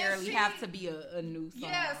necessarily have to be a new song.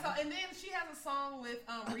 Yeah, so, and then she has a song with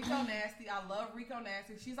Rico Nasty. I love Rico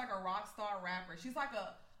Nasty. She's like a rock star rapper. She's like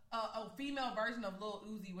a female version of Lil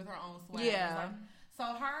Uzi with her own swag. Yeah. Like, so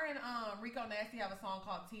her and Rico Nasty have a song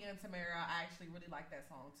called Tia and Tamara. I actually really like that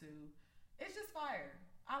song too. It's just fire.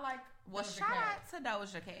 I like Well, Doja shout Cat. out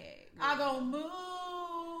to Doja Cat. I go move.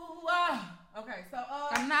 Okay, so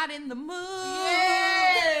I'm not in the mood.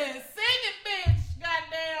 Yeah, sing it, bitch.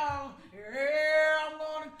 Goddamn. Yeah, I'm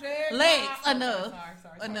gonna take Legs, my... enough.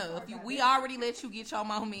 Sorry, Enough. sorry, We already let you get your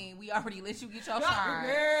moment. We already let you get your shine.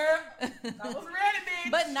 Yeah. I was ready,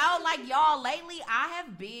 bitch. But no, like y'all, lately I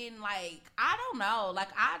have been like, I don't know, like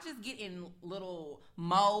I just get in little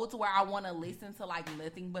modes where I want to listen to like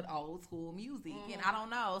nothing but old school music, and I don't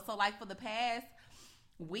know. So like for the past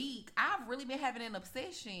week, I've really been having an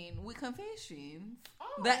obsession with Confessions.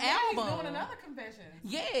 Oh, the yeah, album. He's doing another Confessions.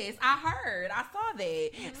 Yes, I heard. I saw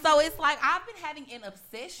that. So it's like I've been having an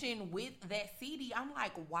obsession with that CD. I'm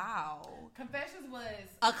like, wow. Confessions was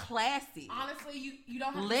a classic. Honestly, you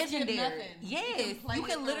don't have legendary. to skip nothing. Yes, you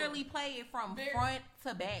can literally play it from front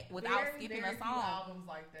to back without skipping a song. Albums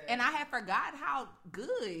like that. And I had forgot how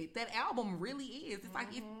good that album really is. It's like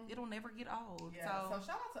it'll never get old. Yeah. So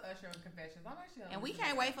shout out to Usher on Confessions. I'm actually and we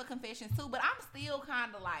can't wait for Confessions too. But I'm still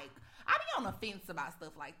kind of like, I be on the fence about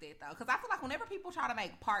stuff like that though, because I feel like whenever people try to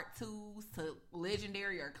make part twos to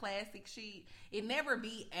legendary or classic shit, it never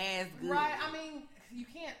be as good. Right. I mean, you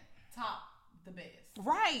can't top the best.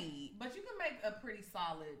 Right. But you can make a pretty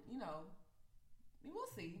solid, we'll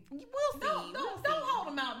see. We'll see. Don't hold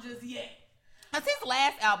them out just yet. His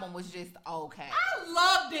last album was just okay. I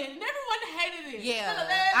loved it, and everyone hated it. Yeah,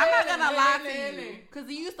 I'm not gonna lie to you, because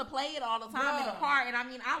he used to play it all the time in the car, and I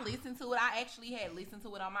mean, I listened to it. I actually had listened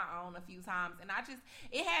to it on my own a few times, and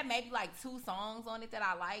it had maybe like 2 songs on it that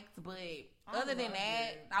I liked, but other than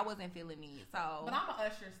that, I wasn't feeling it. So, but I'm an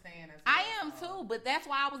Usher stan as well. I am too, but that's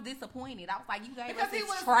why I was disappointed. I was like, you gave us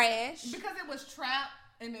this trash because it was trap.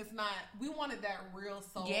 And it's not. We wanted that real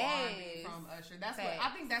soul R&B from Usher. That's what I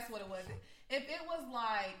think. That's what it was. If it was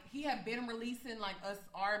like he had been releasing like us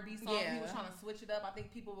R&B songs, he was trying to switch it up. I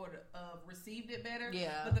think people would have received it better.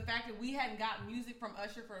 Yeah. But the fact that we hadn't gotten music from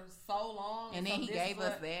Usher for so long, and then he gave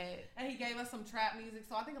us that, and he gave us some trap music.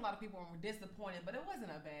 So I think a lot of people were disappointed. But it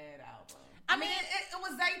wasn't a bad album. I mean, it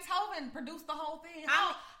was Zaytoven produced the whole thing.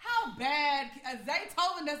 How bad?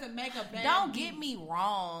 Zaytoven doesn't make a bad. Don't get me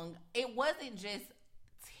wrong. It wasn't just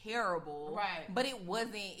terrible, right? But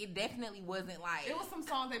it definitely wasn't like. It was some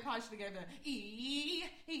songs they probably should have gave them.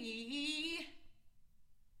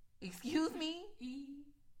 Excuse me.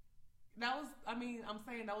 That was. I mean, I'm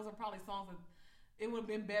saying those are probably songs that it would have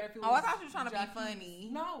been better if it was. Oh, I thought you were trying to be funny.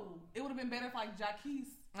 No, it would have been better if like Jaquise.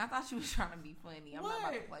 I thought you was trying to be funny. I'm not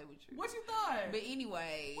about to play with you. What you thought? But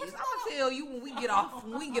anyways, I'm gonna tell you when we get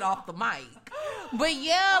off the mic. But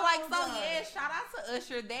yeah, shout out to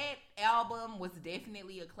Usher. That album was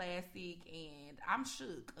definitely a classic, and I'm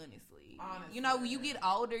shook, honestly. When you get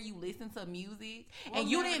older, you listen to music, and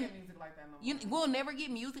you didn't. Get music like that no more. We'll never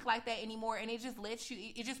get music like that anymore, and it just lets you.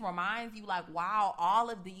 It just reminds you, like, wow, all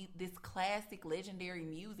of this classic, legendary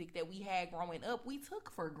music that we had growing up, we took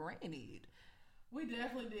for granted. We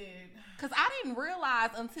definitely did. Because I didn't realize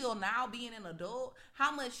until now, being an adult,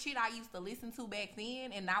 how much shit I used to listen to back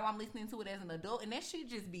then, and now I'm listening to it as an adult, and that shit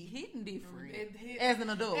just be hitting different as an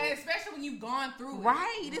adult. And especially when you've gone through it.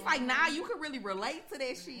 Right. It's like now you can really relate to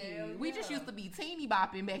that shit. Hell yeah. We just used to be teeny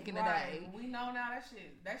bopping back in the day. We know now that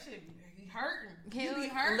shit be hurting. Hell, you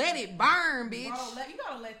be hurting. Let it burn, bitch. Bro, you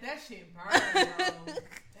gotta let that shit burn, bro.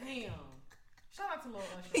 Damn. Shout out to Lil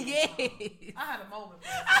Usher. Yes. I had a moment.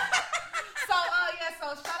 So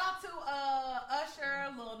shout out to Usher,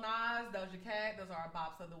 Lil Nas, Doja Cat. Those are our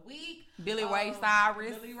bops of the week. Billy Ray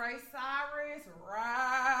Cyrus.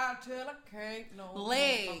 Ride till I can't no more.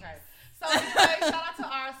 Legs. Okay. So anyway, shout out to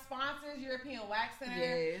our sponsors, European Wax Center.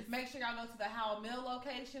 Yes. Make sure y'all go to the Howell Mill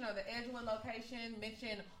location or the Edgewood location.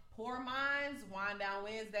 Mention Poor Minds, Wind Down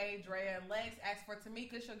Wednesday, Drea and Lex. Ask for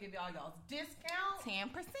Tamika. She'll give y'all's discount.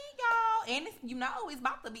 10%, y'all. And it's, it's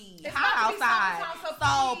about to be It's hot outside.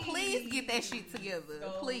 So please get that shit together.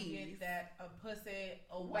 Go please. get that pussy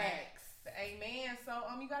a wax. Amen. So,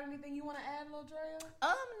 you got anything you want to add, Lil Drea? No,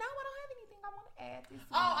 I don't have anything I want to add this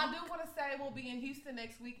week. Oh, I do want to say we'll be in Houston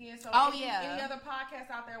next weekend. So, any other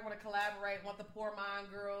podcasts out there want to collaborate, want the Poor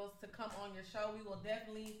Mind Girls to come on your show, we will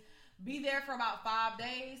definitely be there for about 5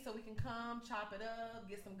 days so we can come, chop it up,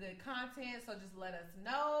 get some good content. So just let us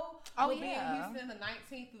know. We'll be in Houston the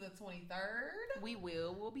 19th through the 23rd. We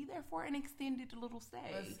will. We'll be there for an extended little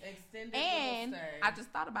stay. And I just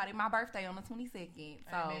thought about it. My birthday on the 22nd.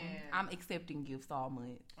 So I'm accepting gifts all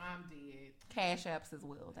month. I'm dead. Cash apps as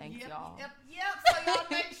well. Thanks, y'all. Yep. So y'all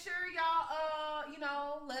make sure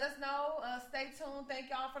y'all, let us know. Stay tuned. Thank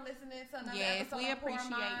y'all for listening to another episode. We appreciate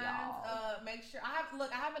y'all. Make sure I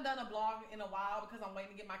haven't done a blog in a while because I'm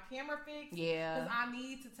waiting to get my camera fixed. Yeah. Because I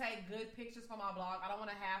need to take good pixtures for my blog. I don't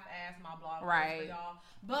want to half-ass my blog for y'all.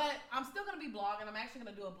 But I'm still gonna be blogging. I'm actually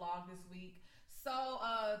gonna do a blog this week. So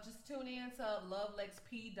just tune in to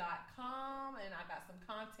lovelexp.com and I got some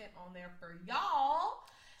content on there for y'all.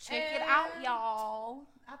 Check it out, y'all.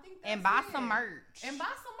 I think that's and buy some merch. Buy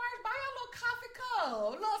your little coffee cup, a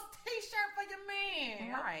little t-shirt for your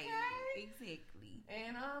man. Right. Okay? Exactly.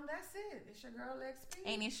 And that's it. It's your girl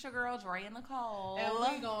XP. And it's your girl Drea Nicole. And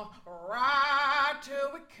we gonna ride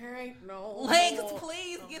till we can't no more. Legs,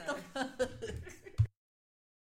 please get the